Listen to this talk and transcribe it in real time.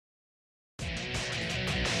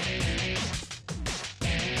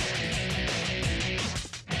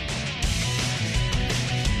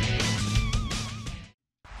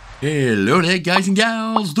Hello there guys and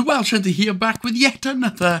gals, the Welsh Hunter here, back with yet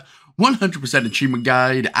another 100% achievement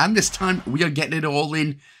guide, and this time we are getting it all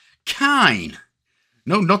in Kine.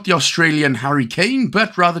 No, not the Australian Harry Kane,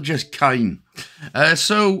 but rather just Kine. This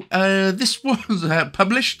was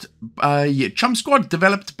published by Chump Squad,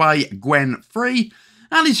 developed by Gwen Frey,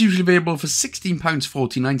 and is usually available for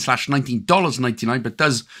 £16.49/$19.99, but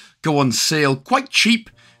does go on sale quite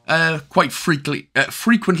cheap, quite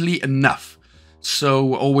frequently enough.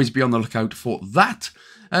 So always be on the lookout for that.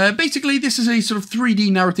 Basically, this is a sort of 3D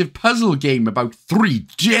narrative puzzle game about three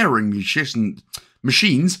daring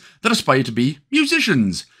machines that aspire to be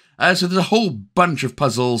musicians. So there's a whole bunch of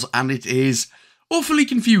puzzles, and it is awfully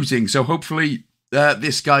confusing. So hopefully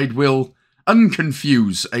this guide will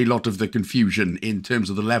unconfuse a lot of the confusion in terms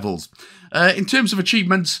of the levels. In terms of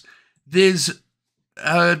achievements, there's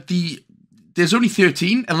only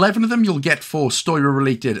 13. 11 of them you'll get for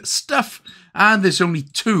story-related stuff, and there's only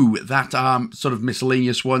 2 that are sort of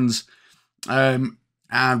miscellaneous ones. And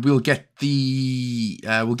we'll get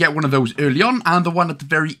one of those early on, and the one at the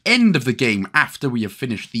very end of the game after we have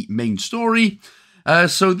finished the main story.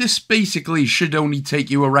 So this basically should only take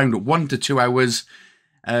you around 1 to 2 hours.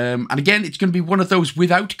 And again, it's going to be one of those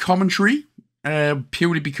without commentary,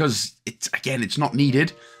 purely because it's not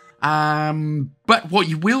needed. But what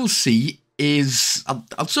you will see is,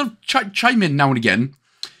 I'll sort of chime in now and again.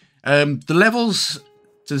 The levels,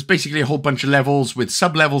 so there's basically a whole bunch of levels with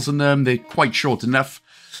sub-levels in them. They're quite short enough.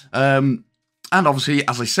 And obviously,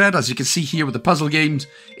 as I said, as you can see here with the puzzle games,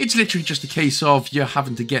 it's literally just a case of you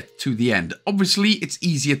having to get to the end. Obviously, it's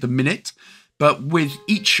easy at the minute, but with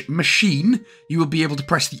each machine, you will be able to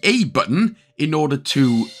press the A button in order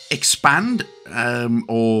to expand,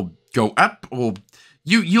 or go up, or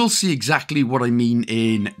you'll see exactly what I mean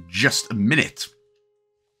in just a minute.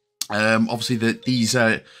 Obviously, these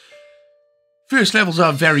first levels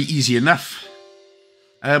are very easy enough,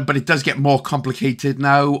 but it does get more complicated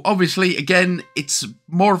now. Obviously, again, it's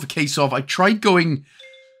more of a case of I tried going,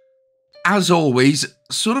 as always,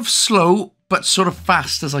 sort of slow, but sort of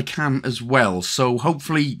fast as I can as well. So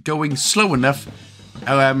hopefully going slow enough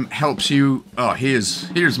helps you. Oh,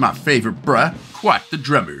 here's my favourite bruh, Quack the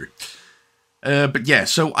drummer. But yeah,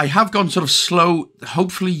 so I have gone sort of slow.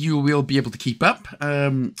 Hopefully you will be able to keep up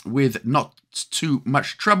with not too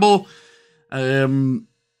much trouble.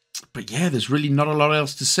 But yeah, there's really not a lot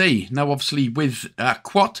else to say. Now, obviously, with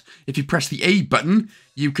Quat, if you press the A button,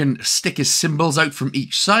 you can stick his symbols out from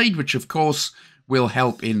each side, which, of course, will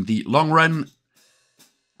help in the long run.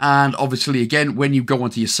 And obviously, again, when you go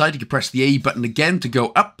onto your side, you can press the A button again to go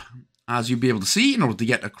up, as you'll be able to see, in order to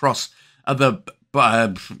get across other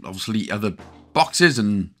boxes,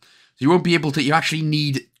 and so you won't be able to. You actually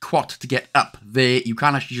need Quat to get up there. You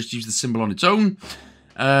can't actually just use the symbol on its own.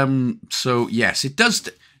 So yes, it does.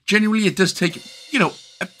 Genuinely, it does take, you know,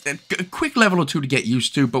 a quick level or 2 to get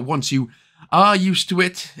used to, but once you are used to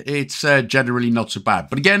it, it's generally not so bad.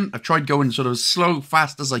 But again, I've tried going sort of as slow,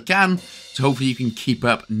 fast as I can, so hopefully you can keep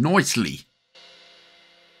up nicely.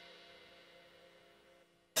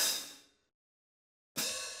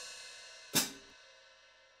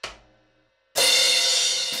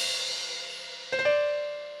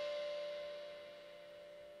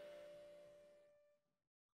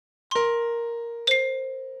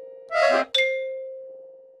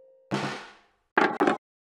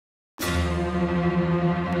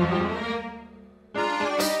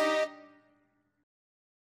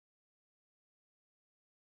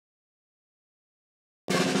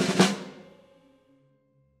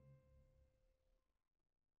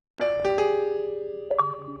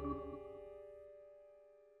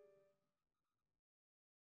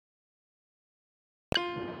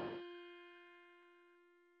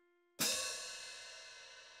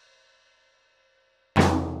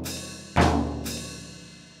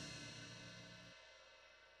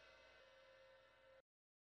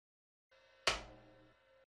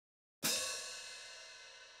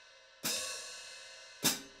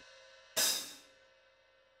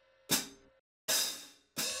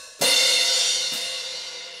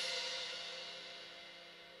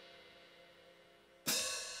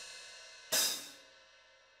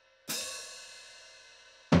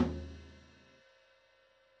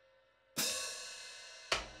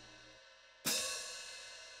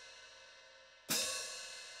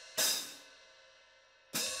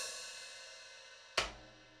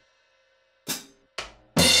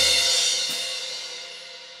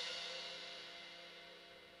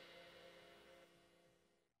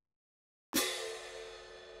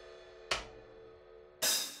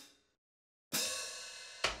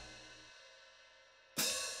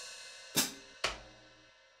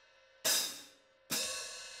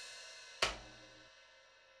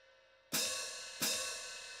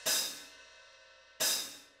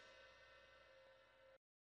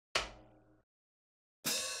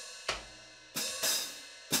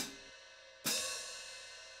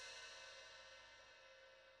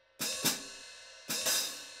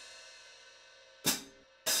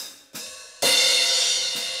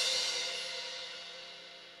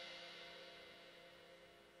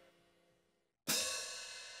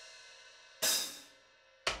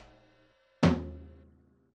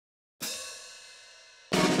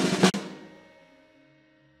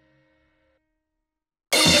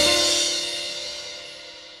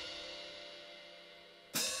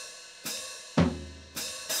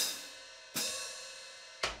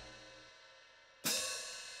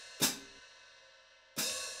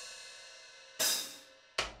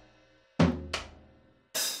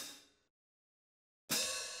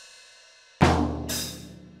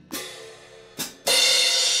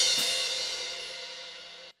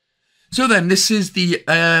 So then, this is the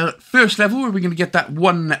first level where we're going to get that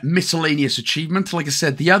one miscellaneous achievement. Like I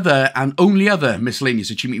said, the other and only other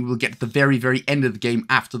miscellaneous achievement we will get at the very, very end of the game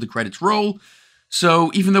after the credits roll.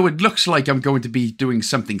 So even though it looks like I'm going to be doing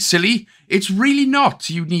something silly, it's really not.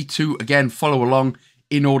 You need to, again, follow along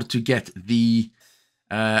in order to get the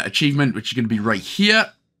achievement, which is going to be right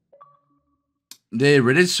here. There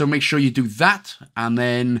it is. So make sure you do that. And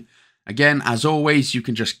then, again, as always, you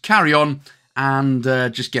can just carry on and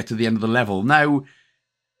just get to the end of the level. Now,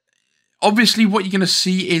 obviously, what you're going to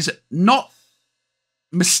see is not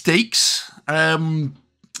mistakes,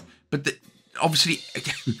 but obviously,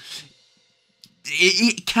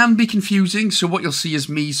 it can be confusing. So what you'll see is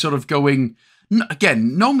me sort of going,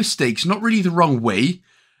 again, no mistakes, not really the wrong way,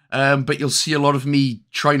 but you'll see a lot of me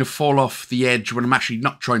trying to fall off the edge when I'm actually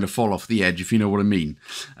not trying to fall off the edge, if you know what I mean.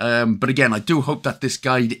 But again, I do hope that this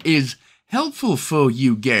guide is helpful for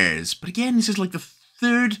you guys. But again, this is like the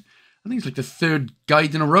third, I think it's like the third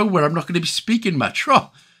guide in a row where I'm not going to be speaking much.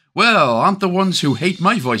 Oh, well, aren't the ones who hate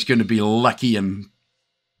my voice going to be lucky and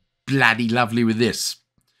bloody lovely with this?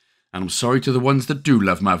 And I'm sorry to the ones that do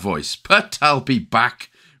love my voice, but I'll be back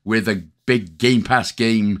with a big Game Pass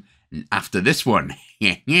game after this one.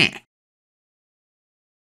 Yeah.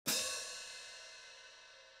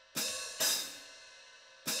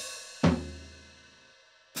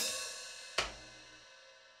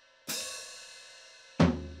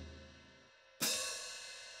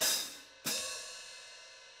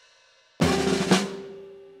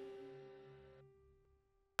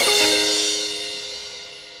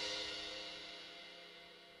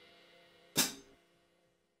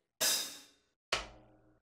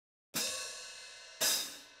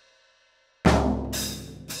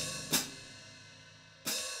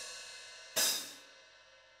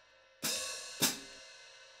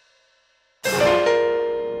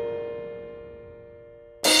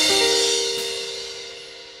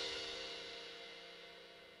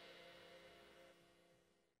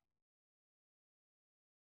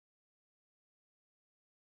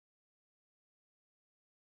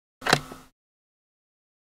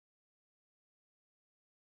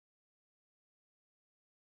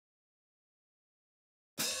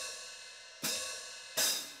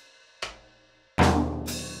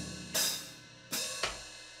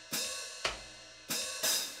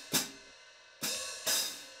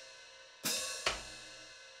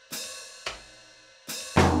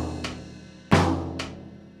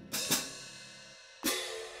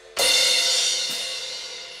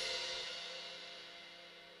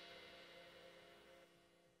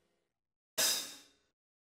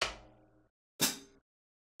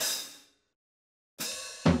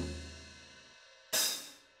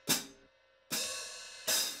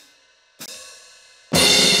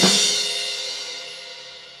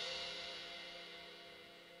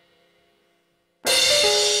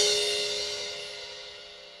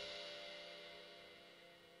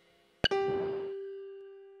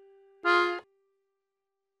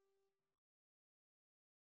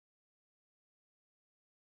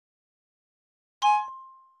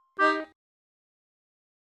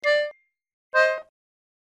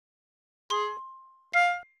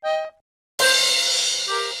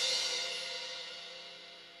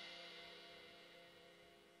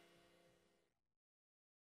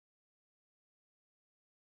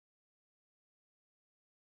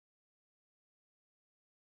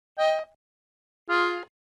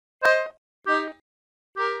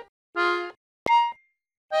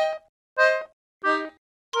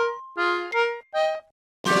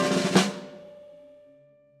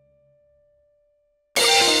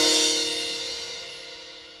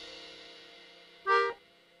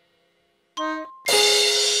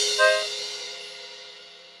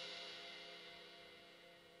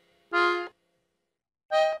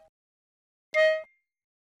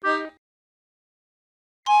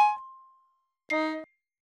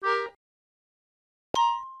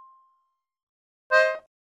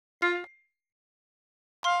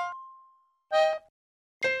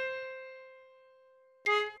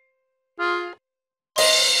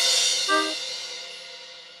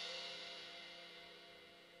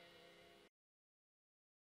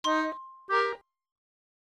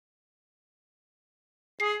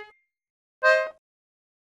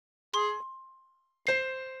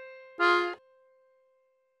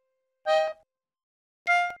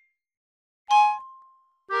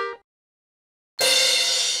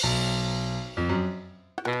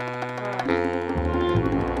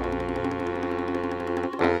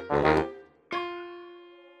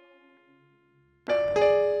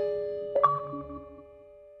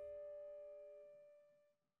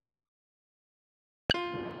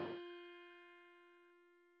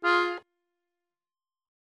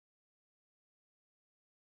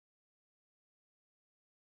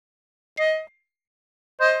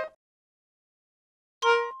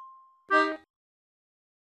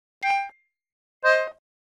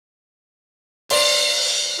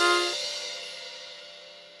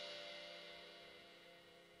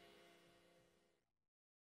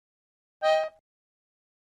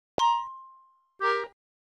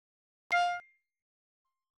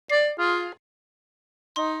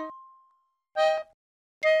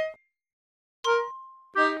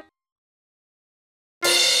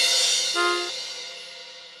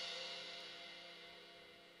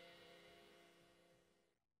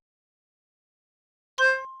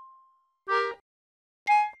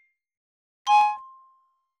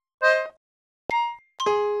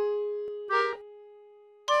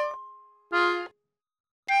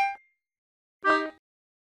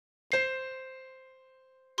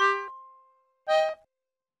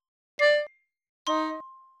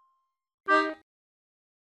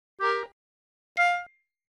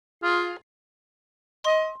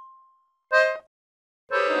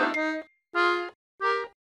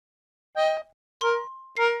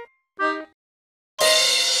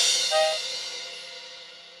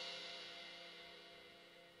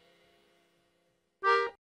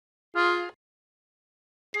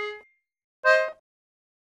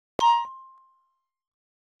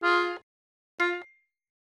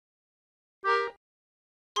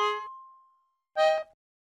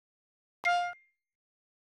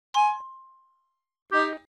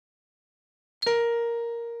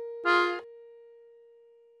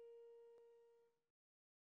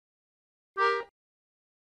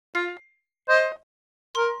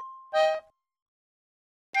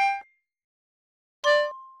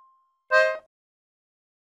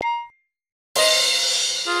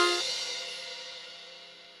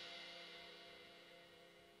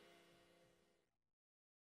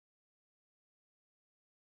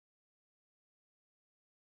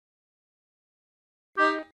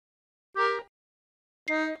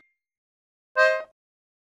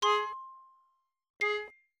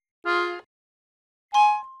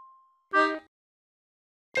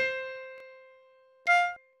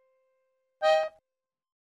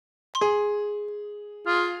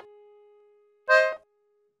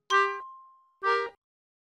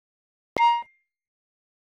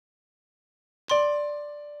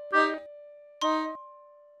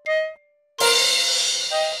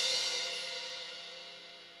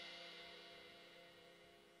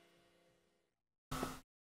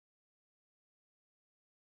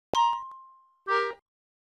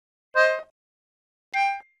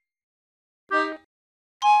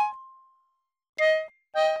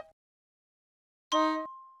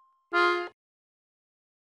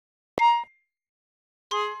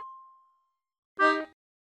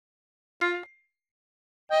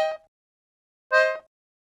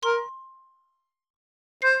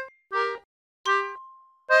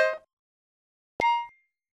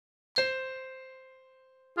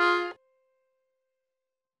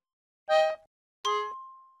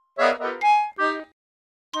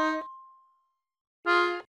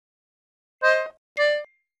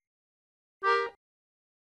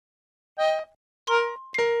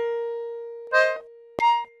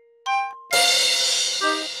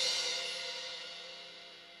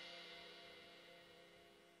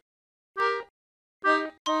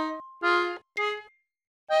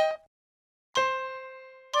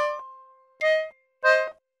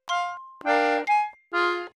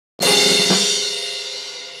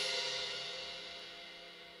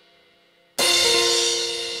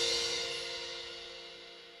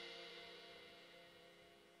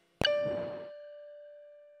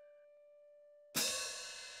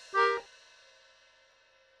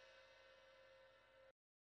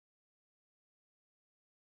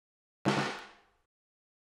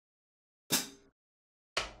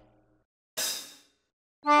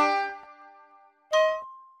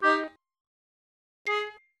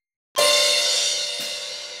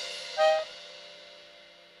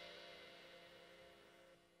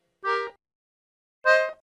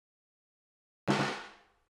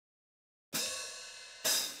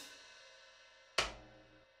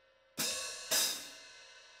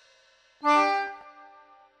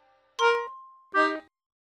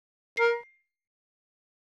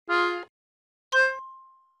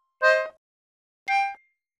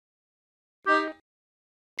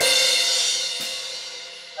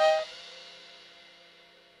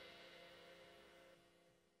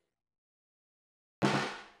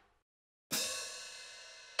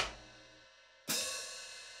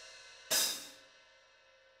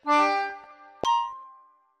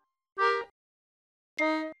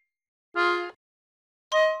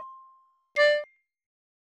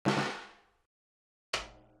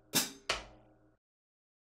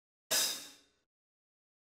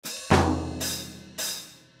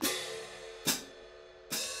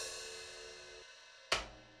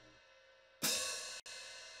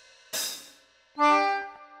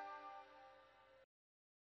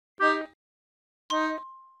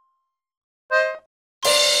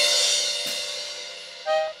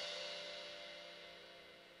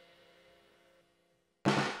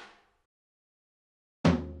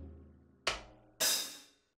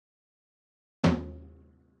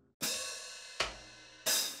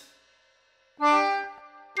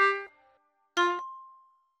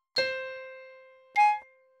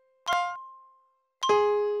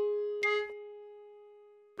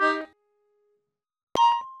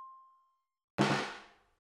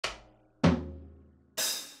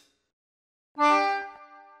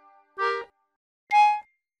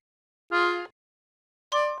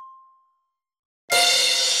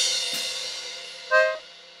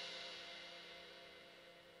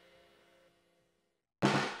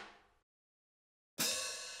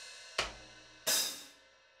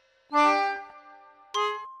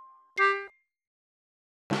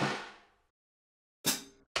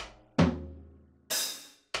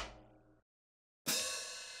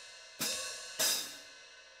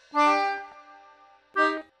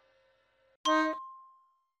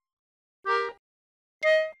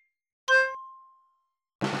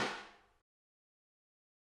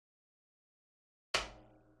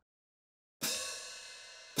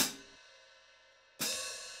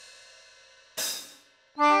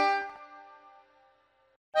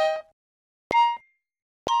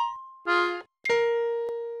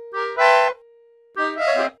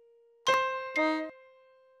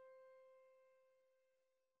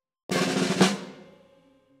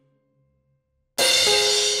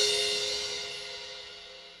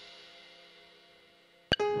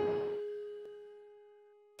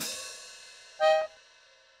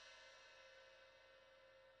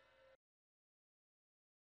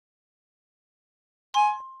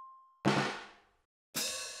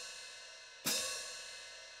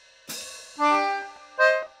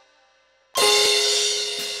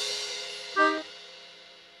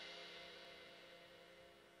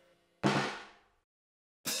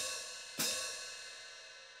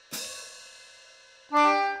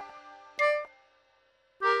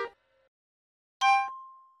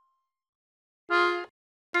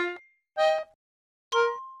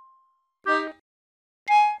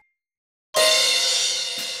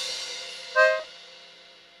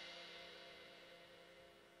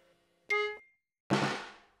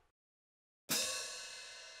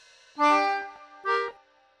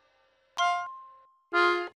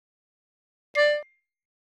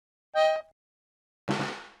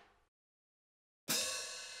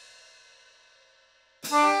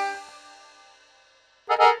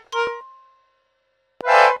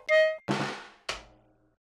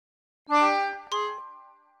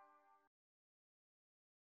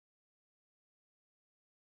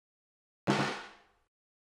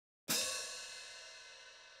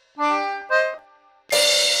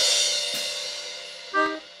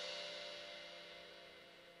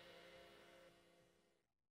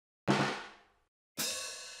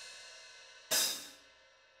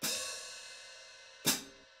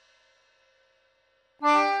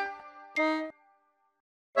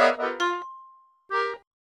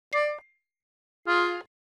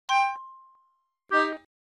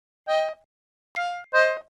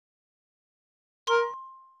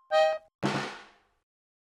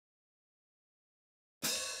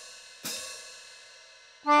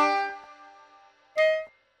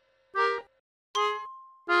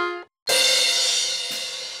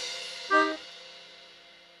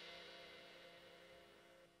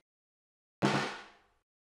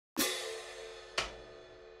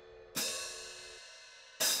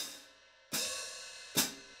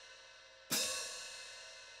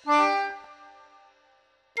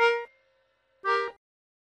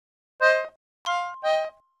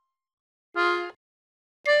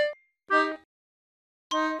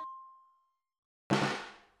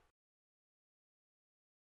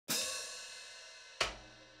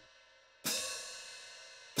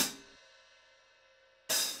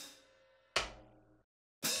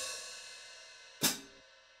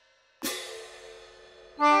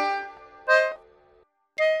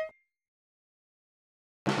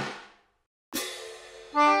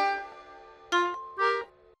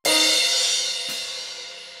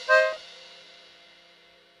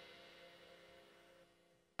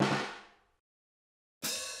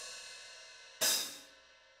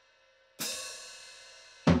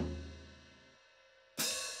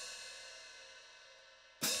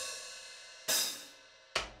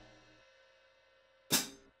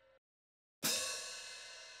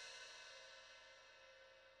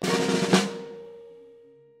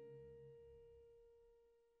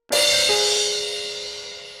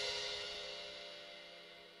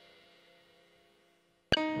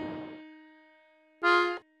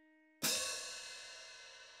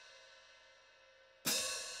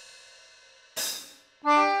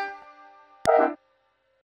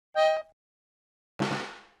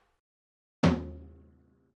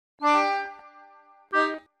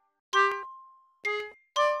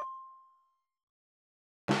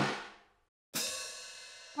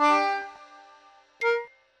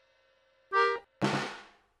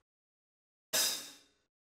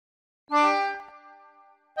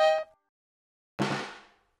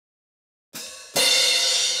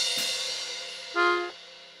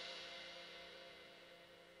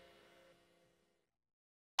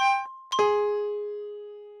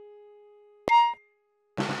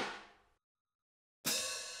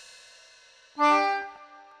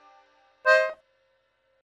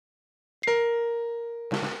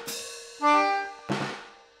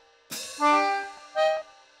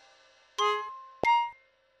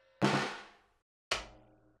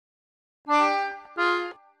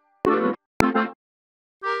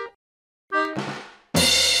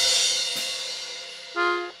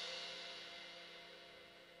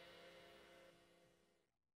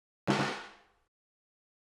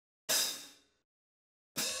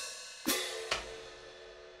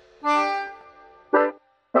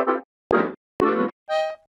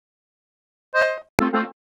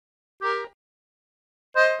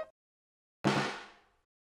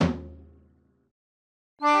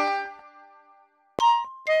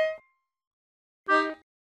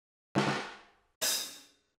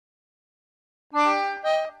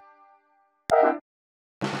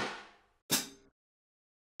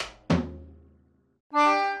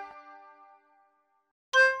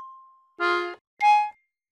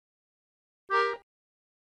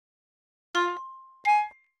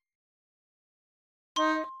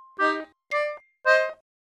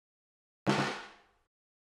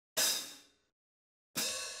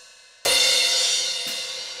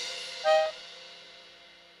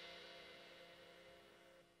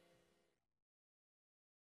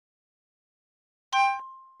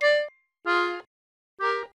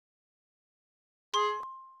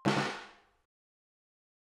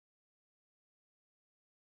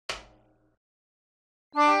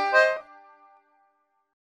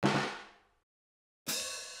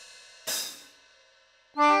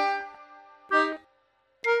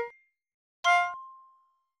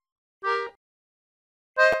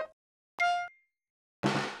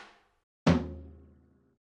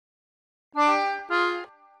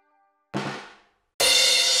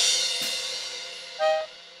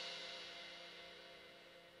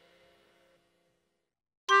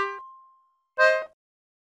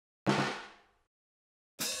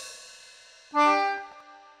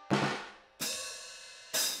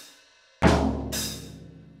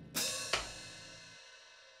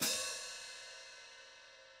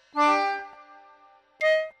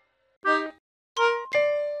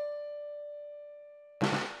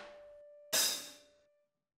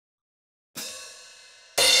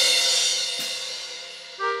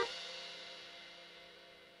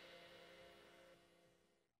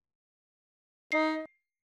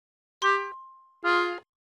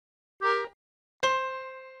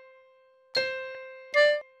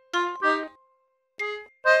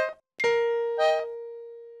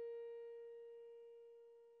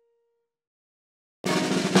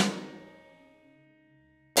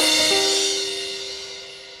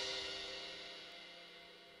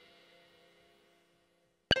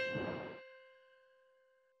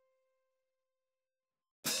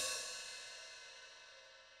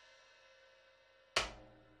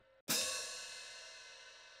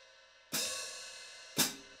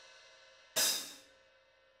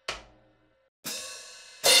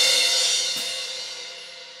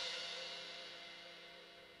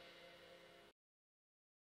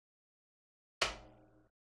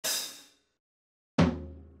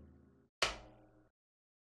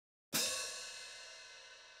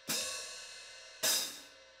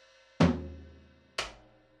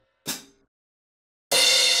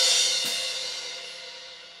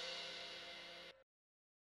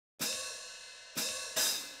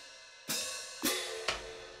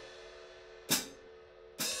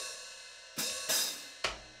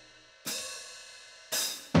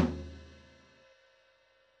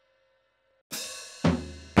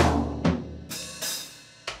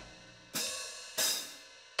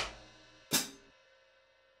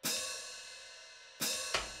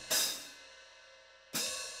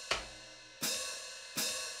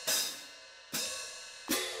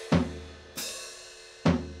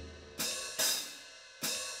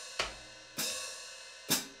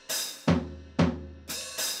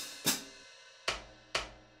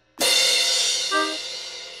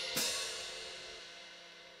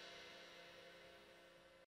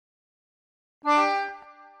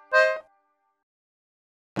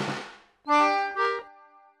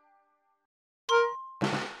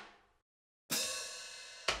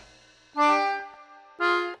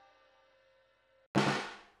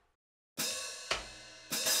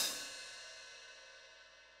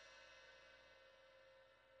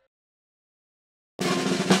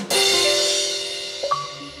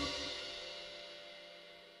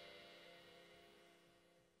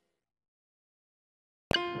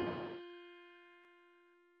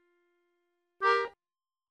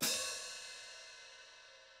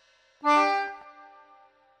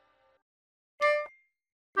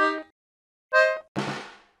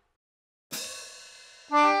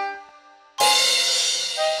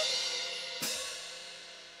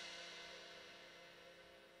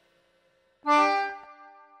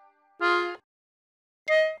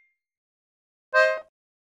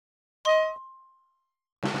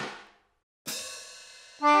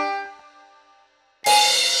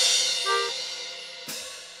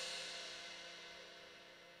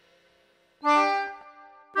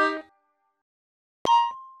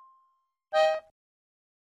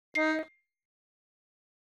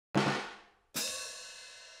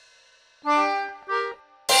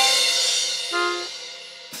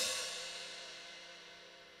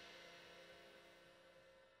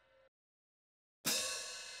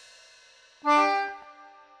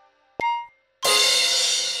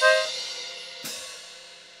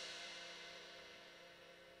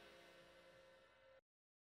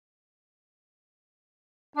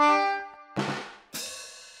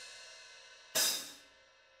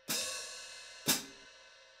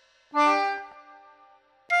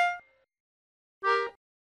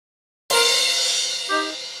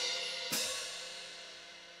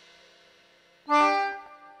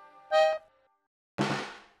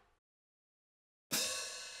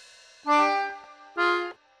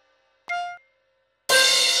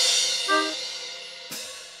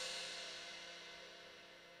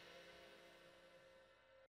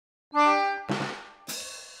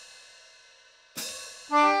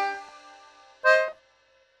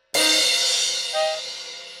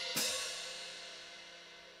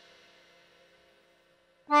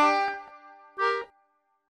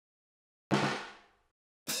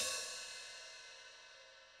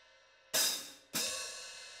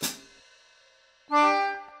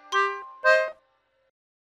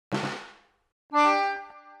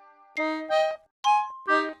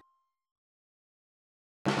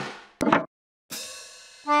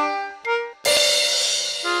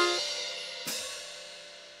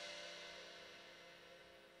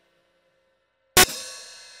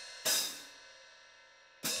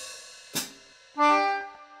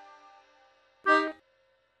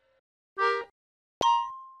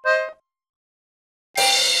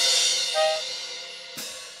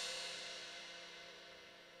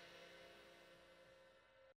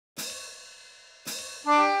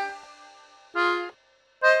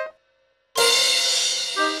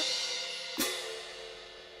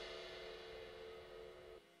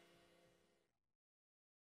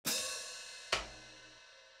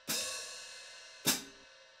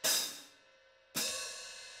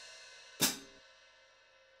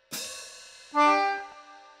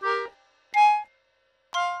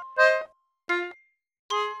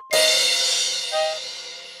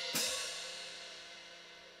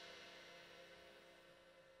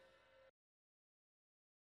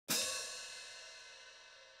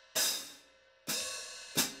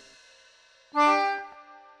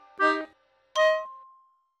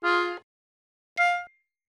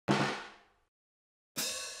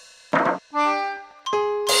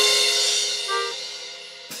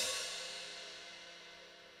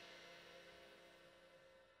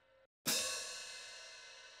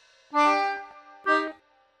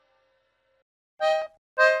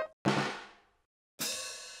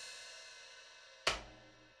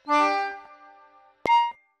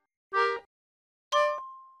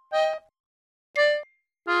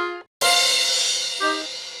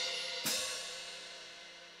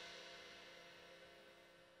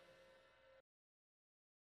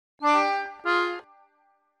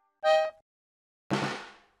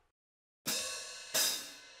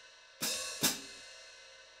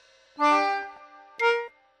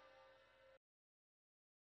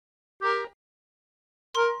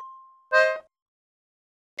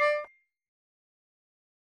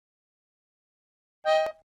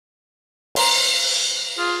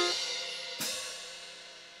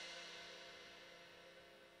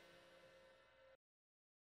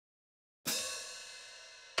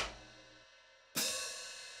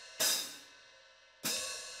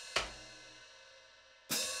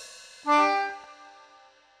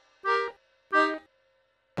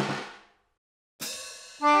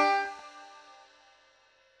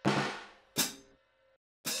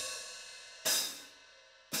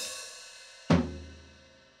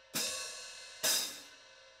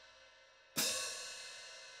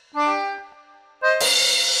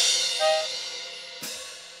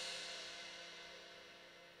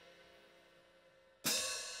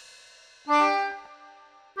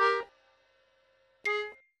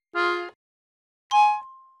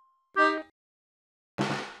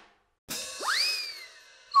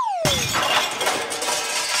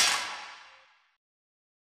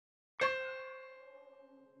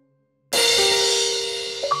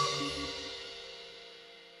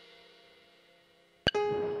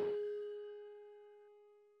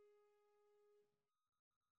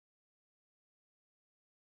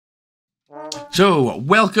 So,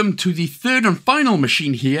 welcome to the third and final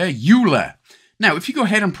machine here, Eula. Now, if you go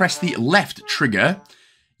ahead and press the left trigger,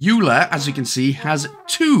 Eula, as you can see, has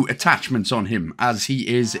 2 attachments on him, as he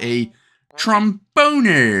is a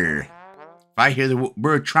tromboner. If I hear the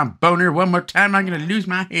word tromboner one more time, I'm going to lose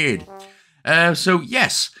my head. So,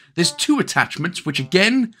 yes, There's 2 attachments, which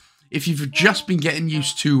again, if you've just been getting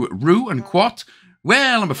used to Rue and Quat,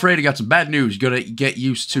 well, I'm afraid I got some bad news. You've got to get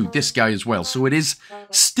used to this guy as well. So it is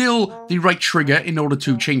still the right trigger in order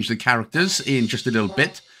to change the characters in just a little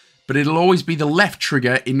bit, but it'll always be the left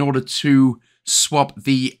trigger in order to swap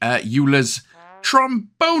the Eula's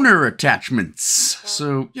tromboner attachments.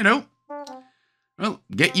 So, you know, well,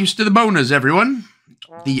 get used to the boners, everyone.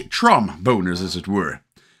 The tromboners, as it were.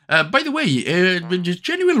 By the way, there's a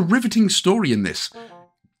genuine riveting story in this.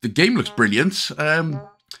 The game looks brilliant, but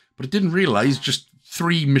I didn't realise just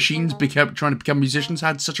 3 machines trying to become musicians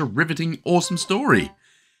had such a riveting, awesome story.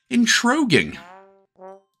 Intriguing.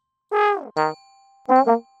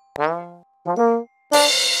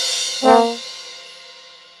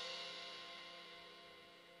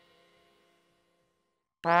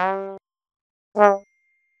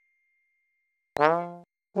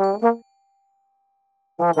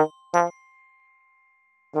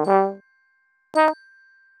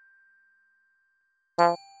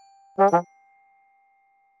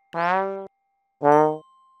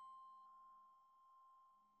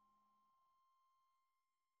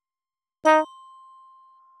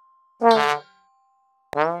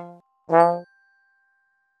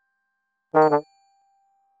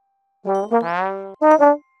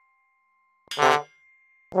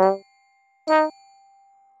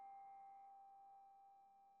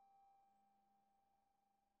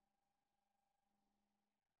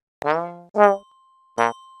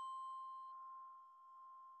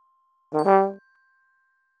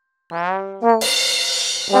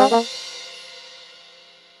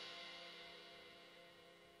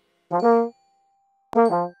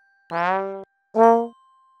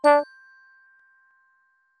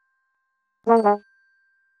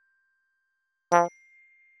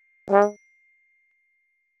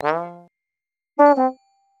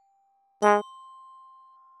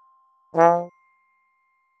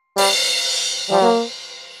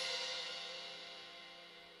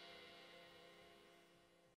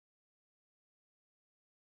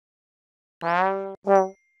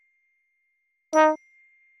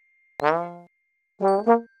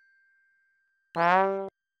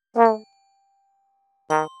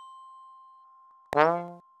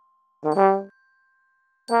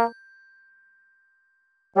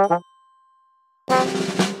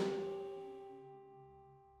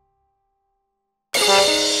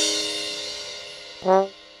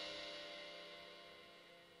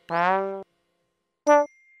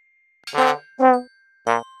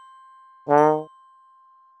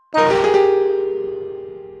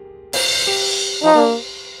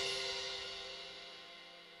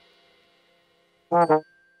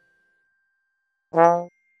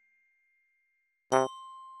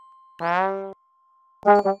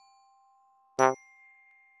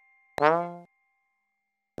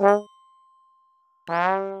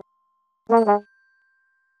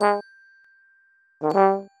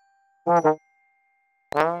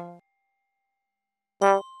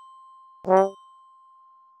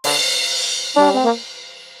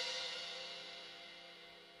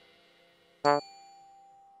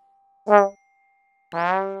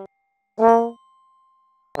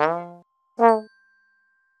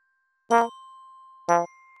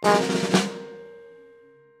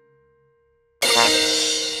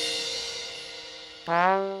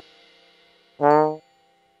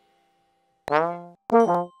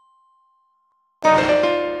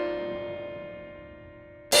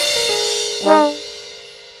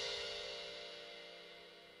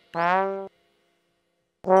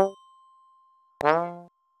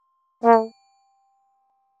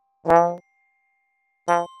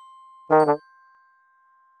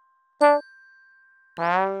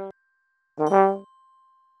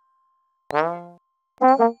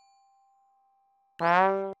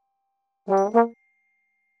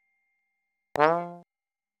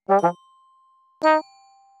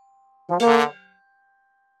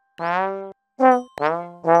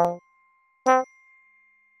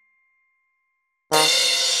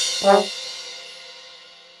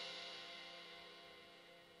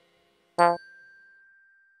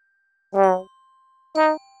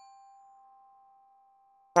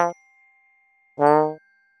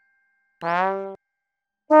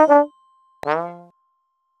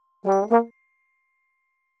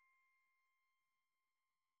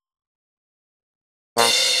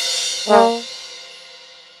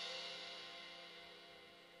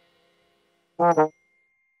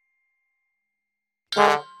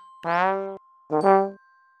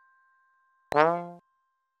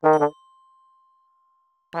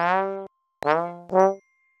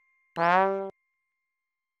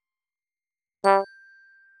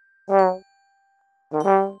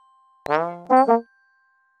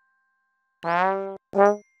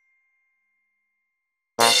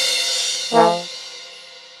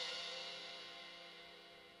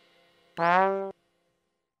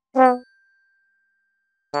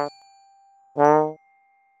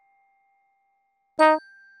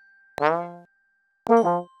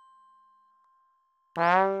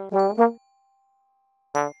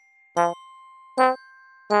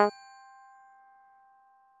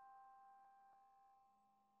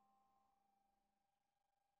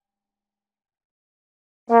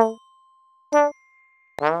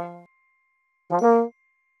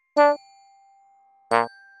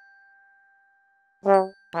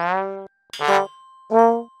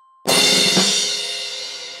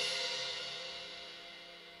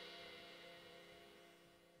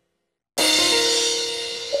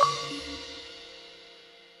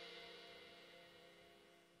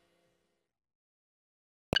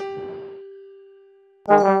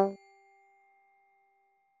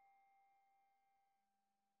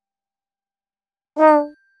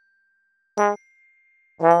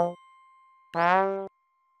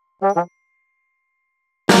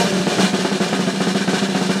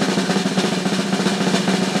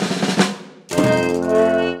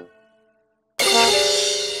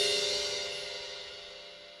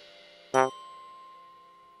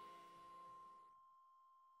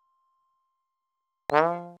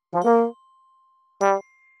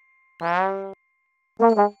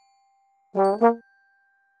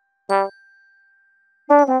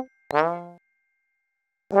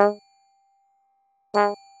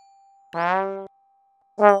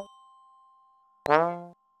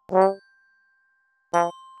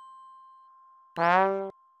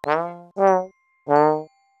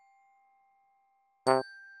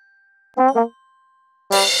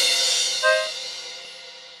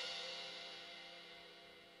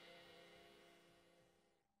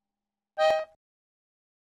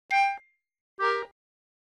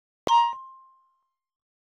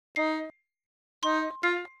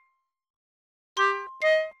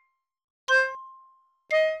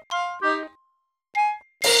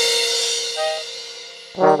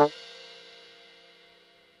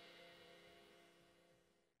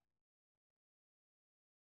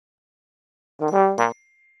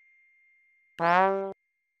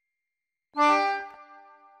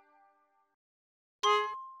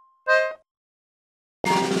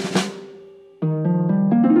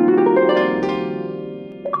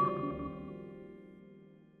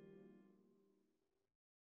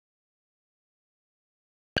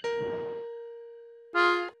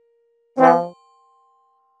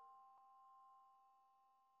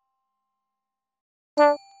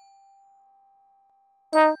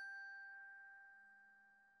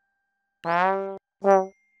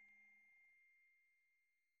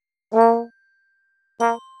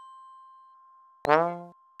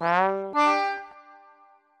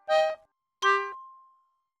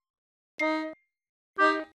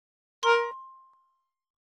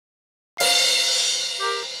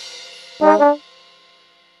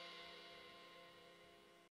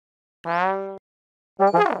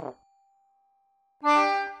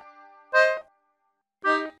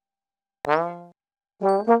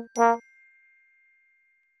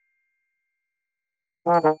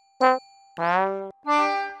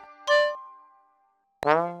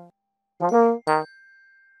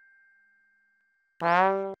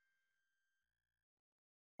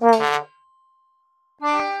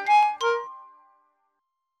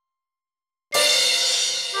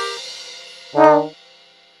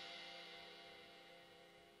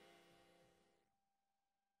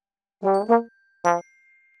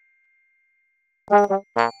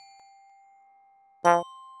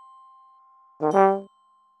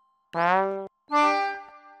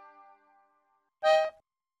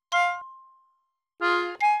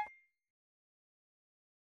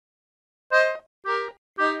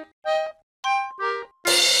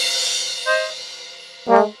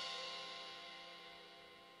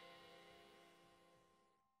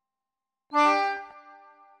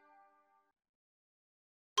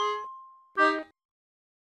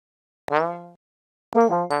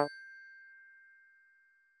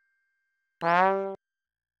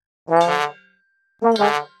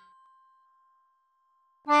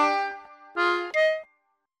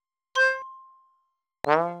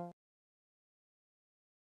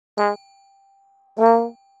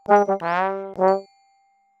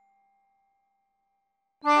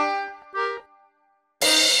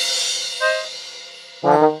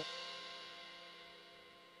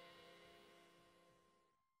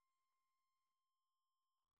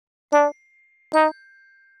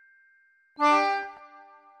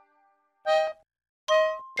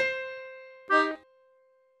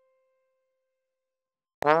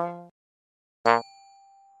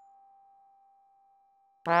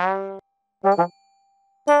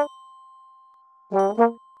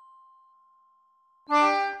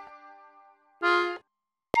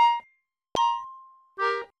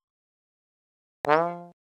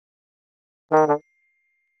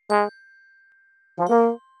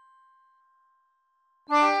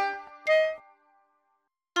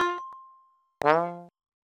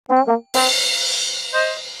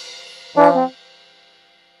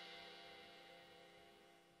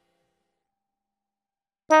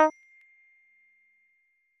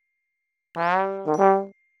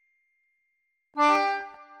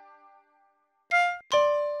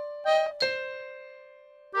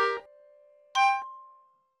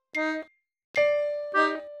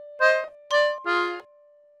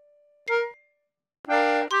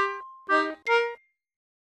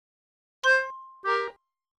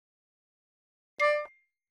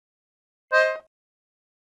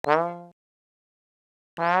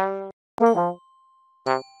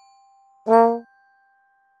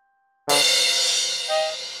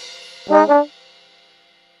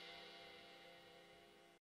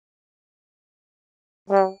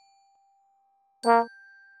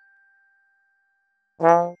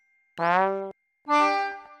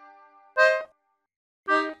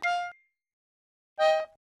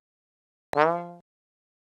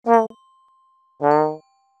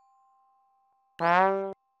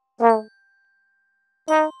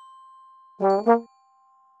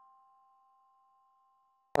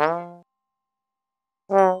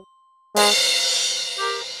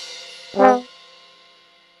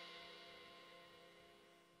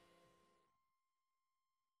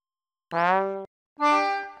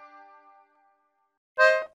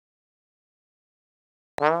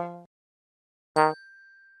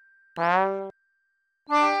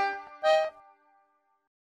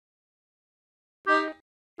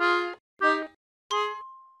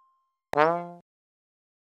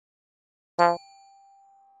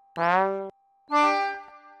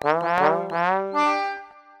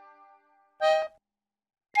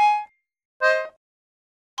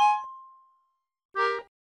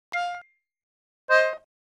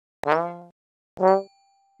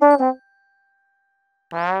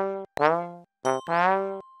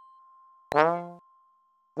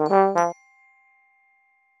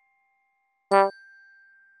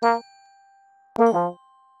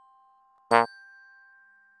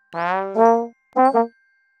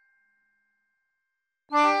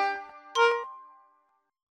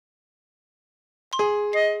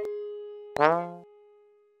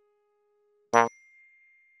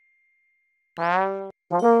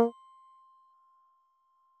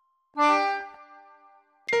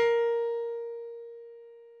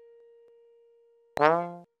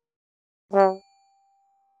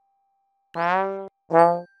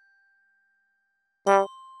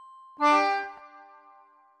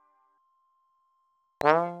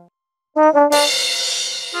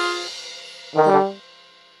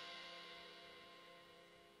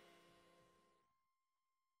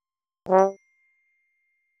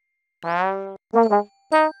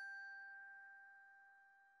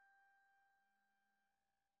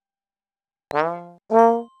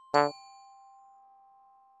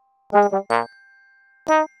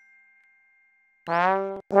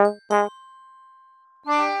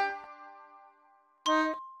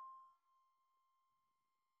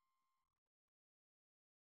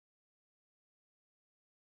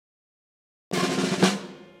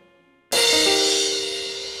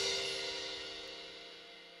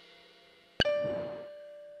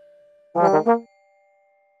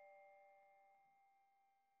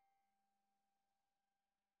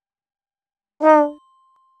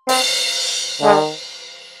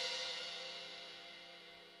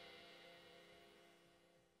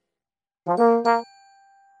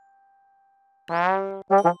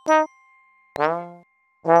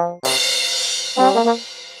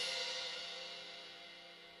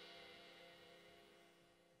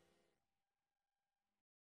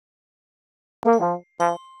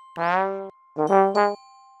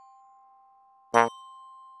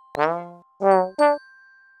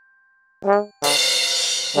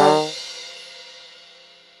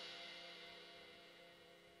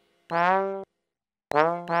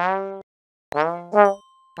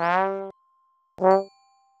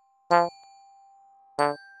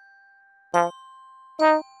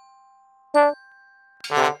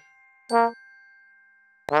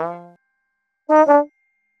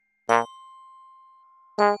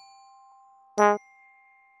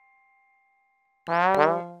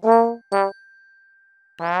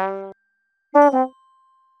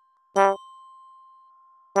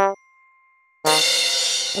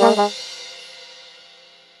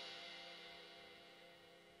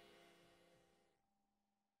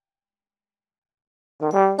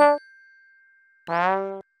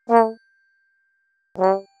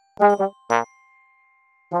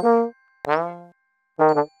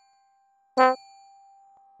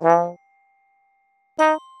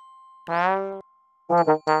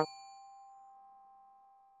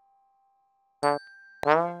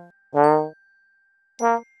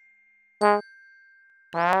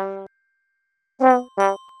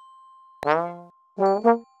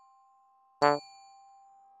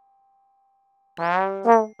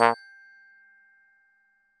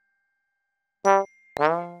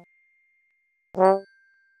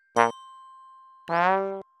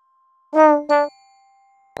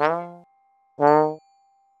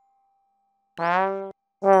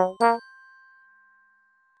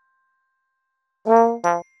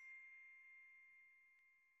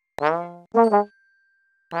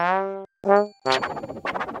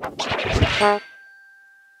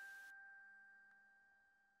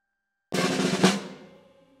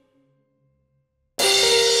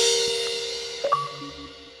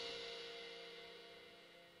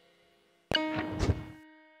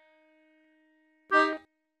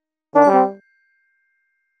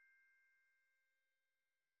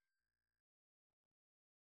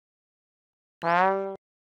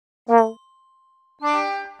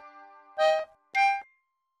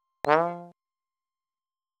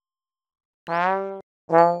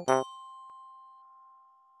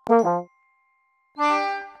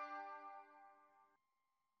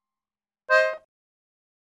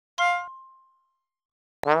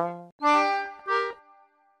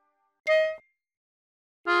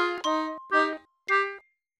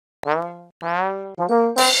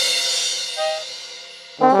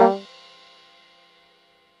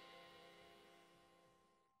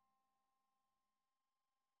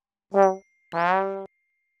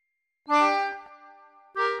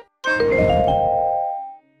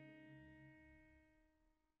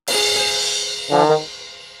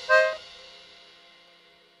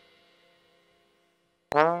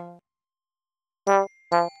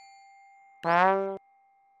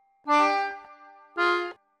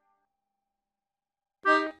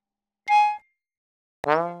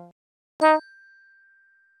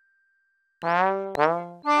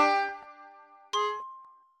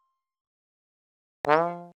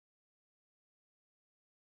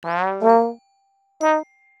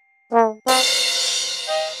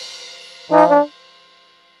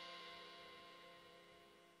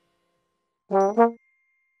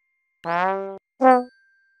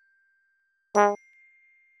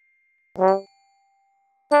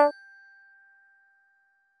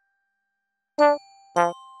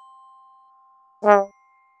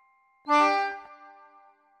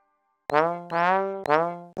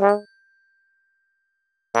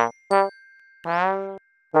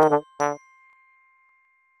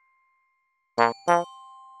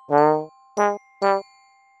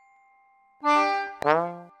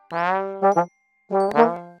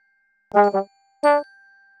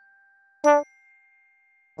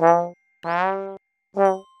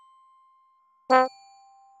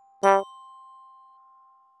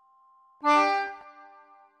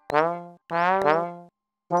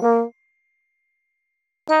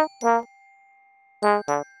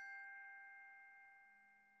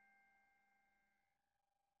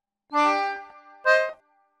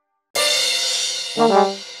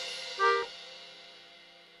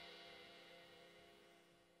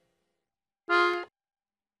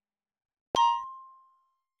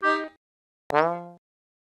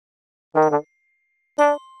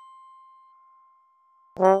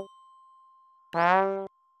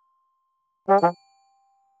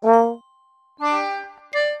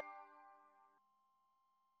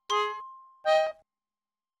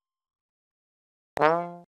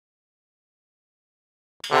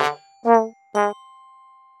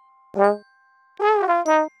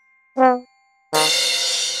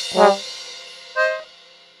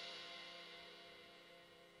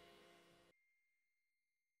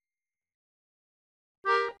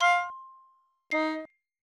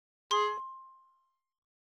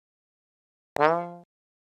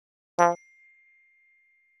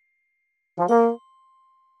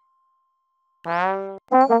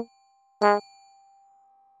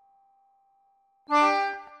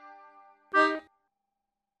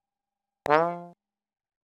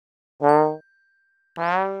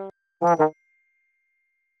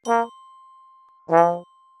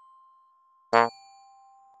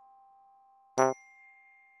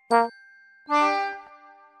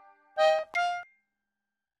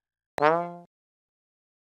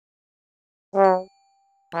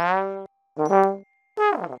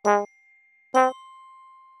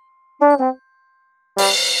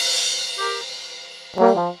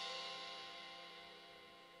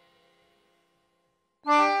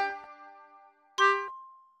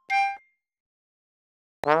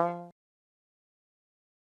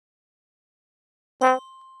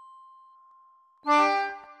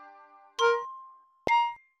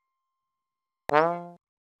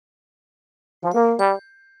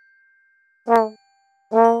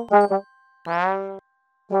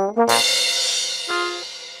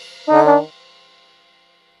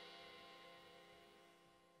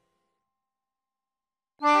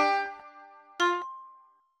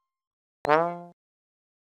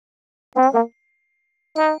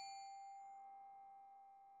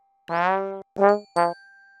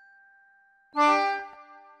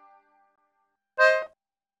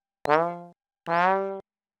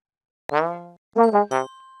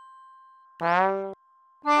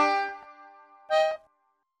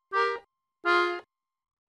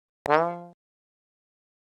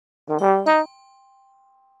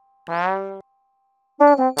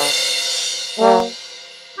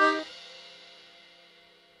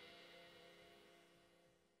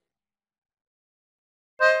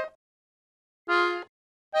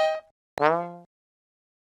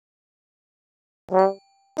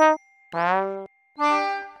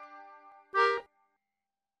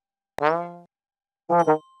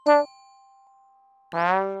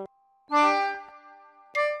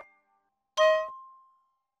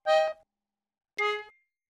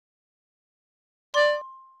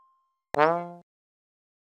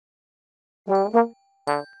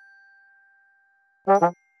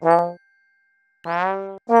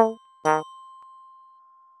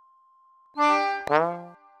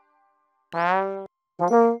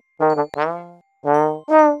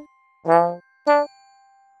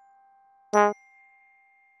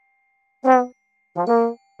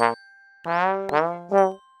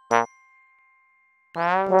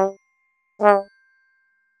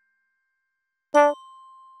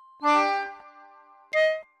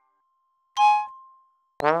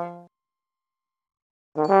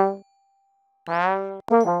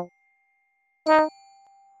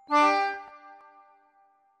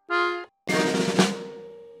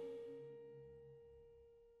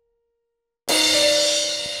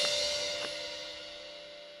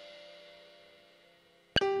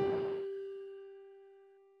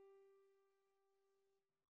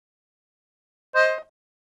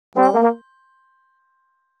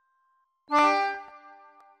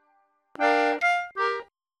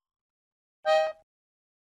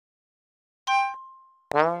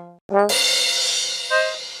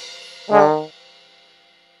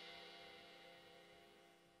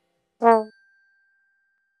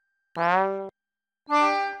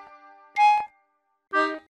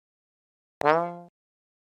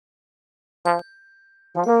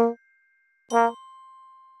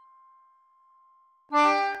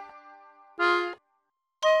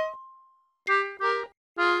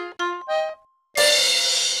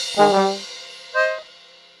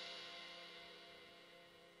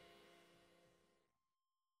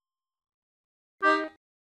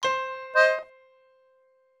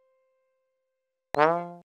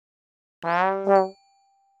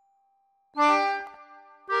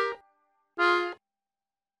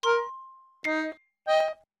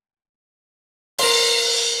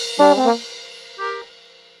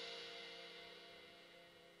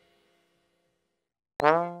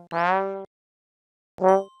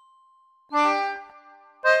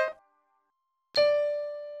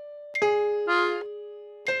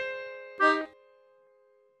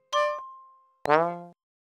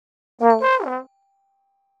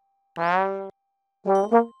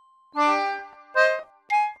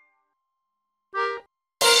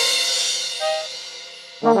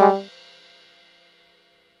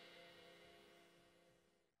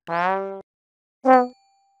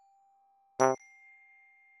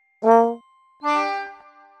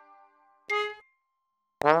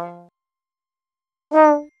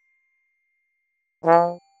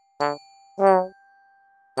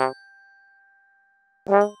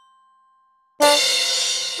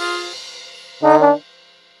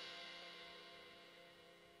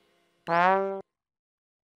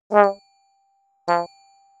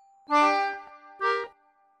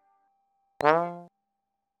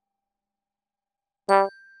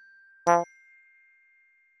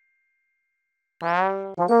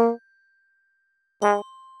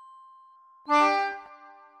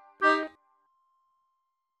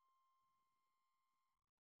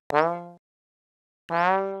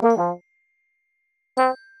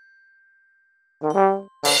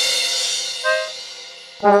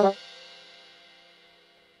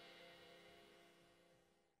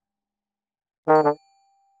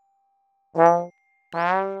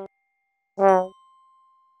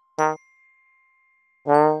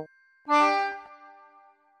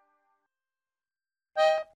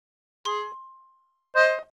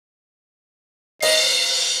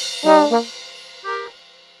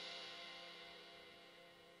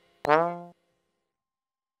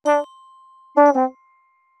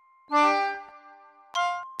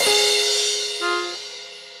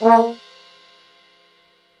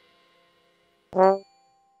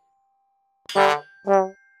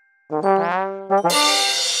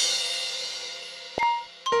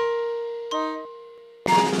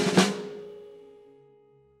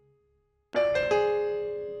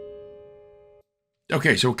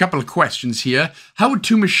 Okay, so a couple of questions here. How would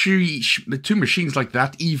two machines like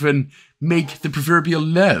that even make the proverbial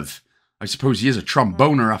love? I suppose he is a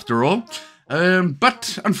tromboner after all.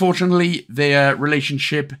 But unfortunately, their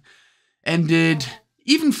relationship ended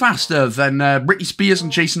even faster than Britney Spears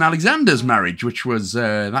and Jason Alexander's marriage, which was,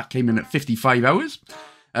 that came in at 55 hours.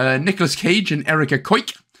 Nicolas Cage and Erica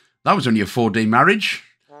Koik, that was only a 4-day marriage.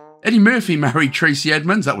 Eddie Murphy married Tracy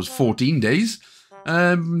Edmonds, that was 14 days.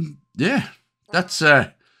 Yeah. That's,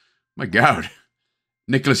 my God.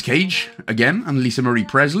 Nicolas Cage, again, and Lisa Marie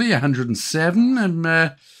Presley, 107.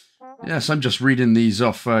 And, yes, I'm just reading these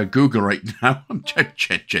off Google right now. I'm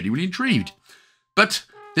genuinely intrigued. But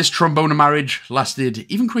this tromboner marriage lasted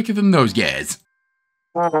even quicker than those guys.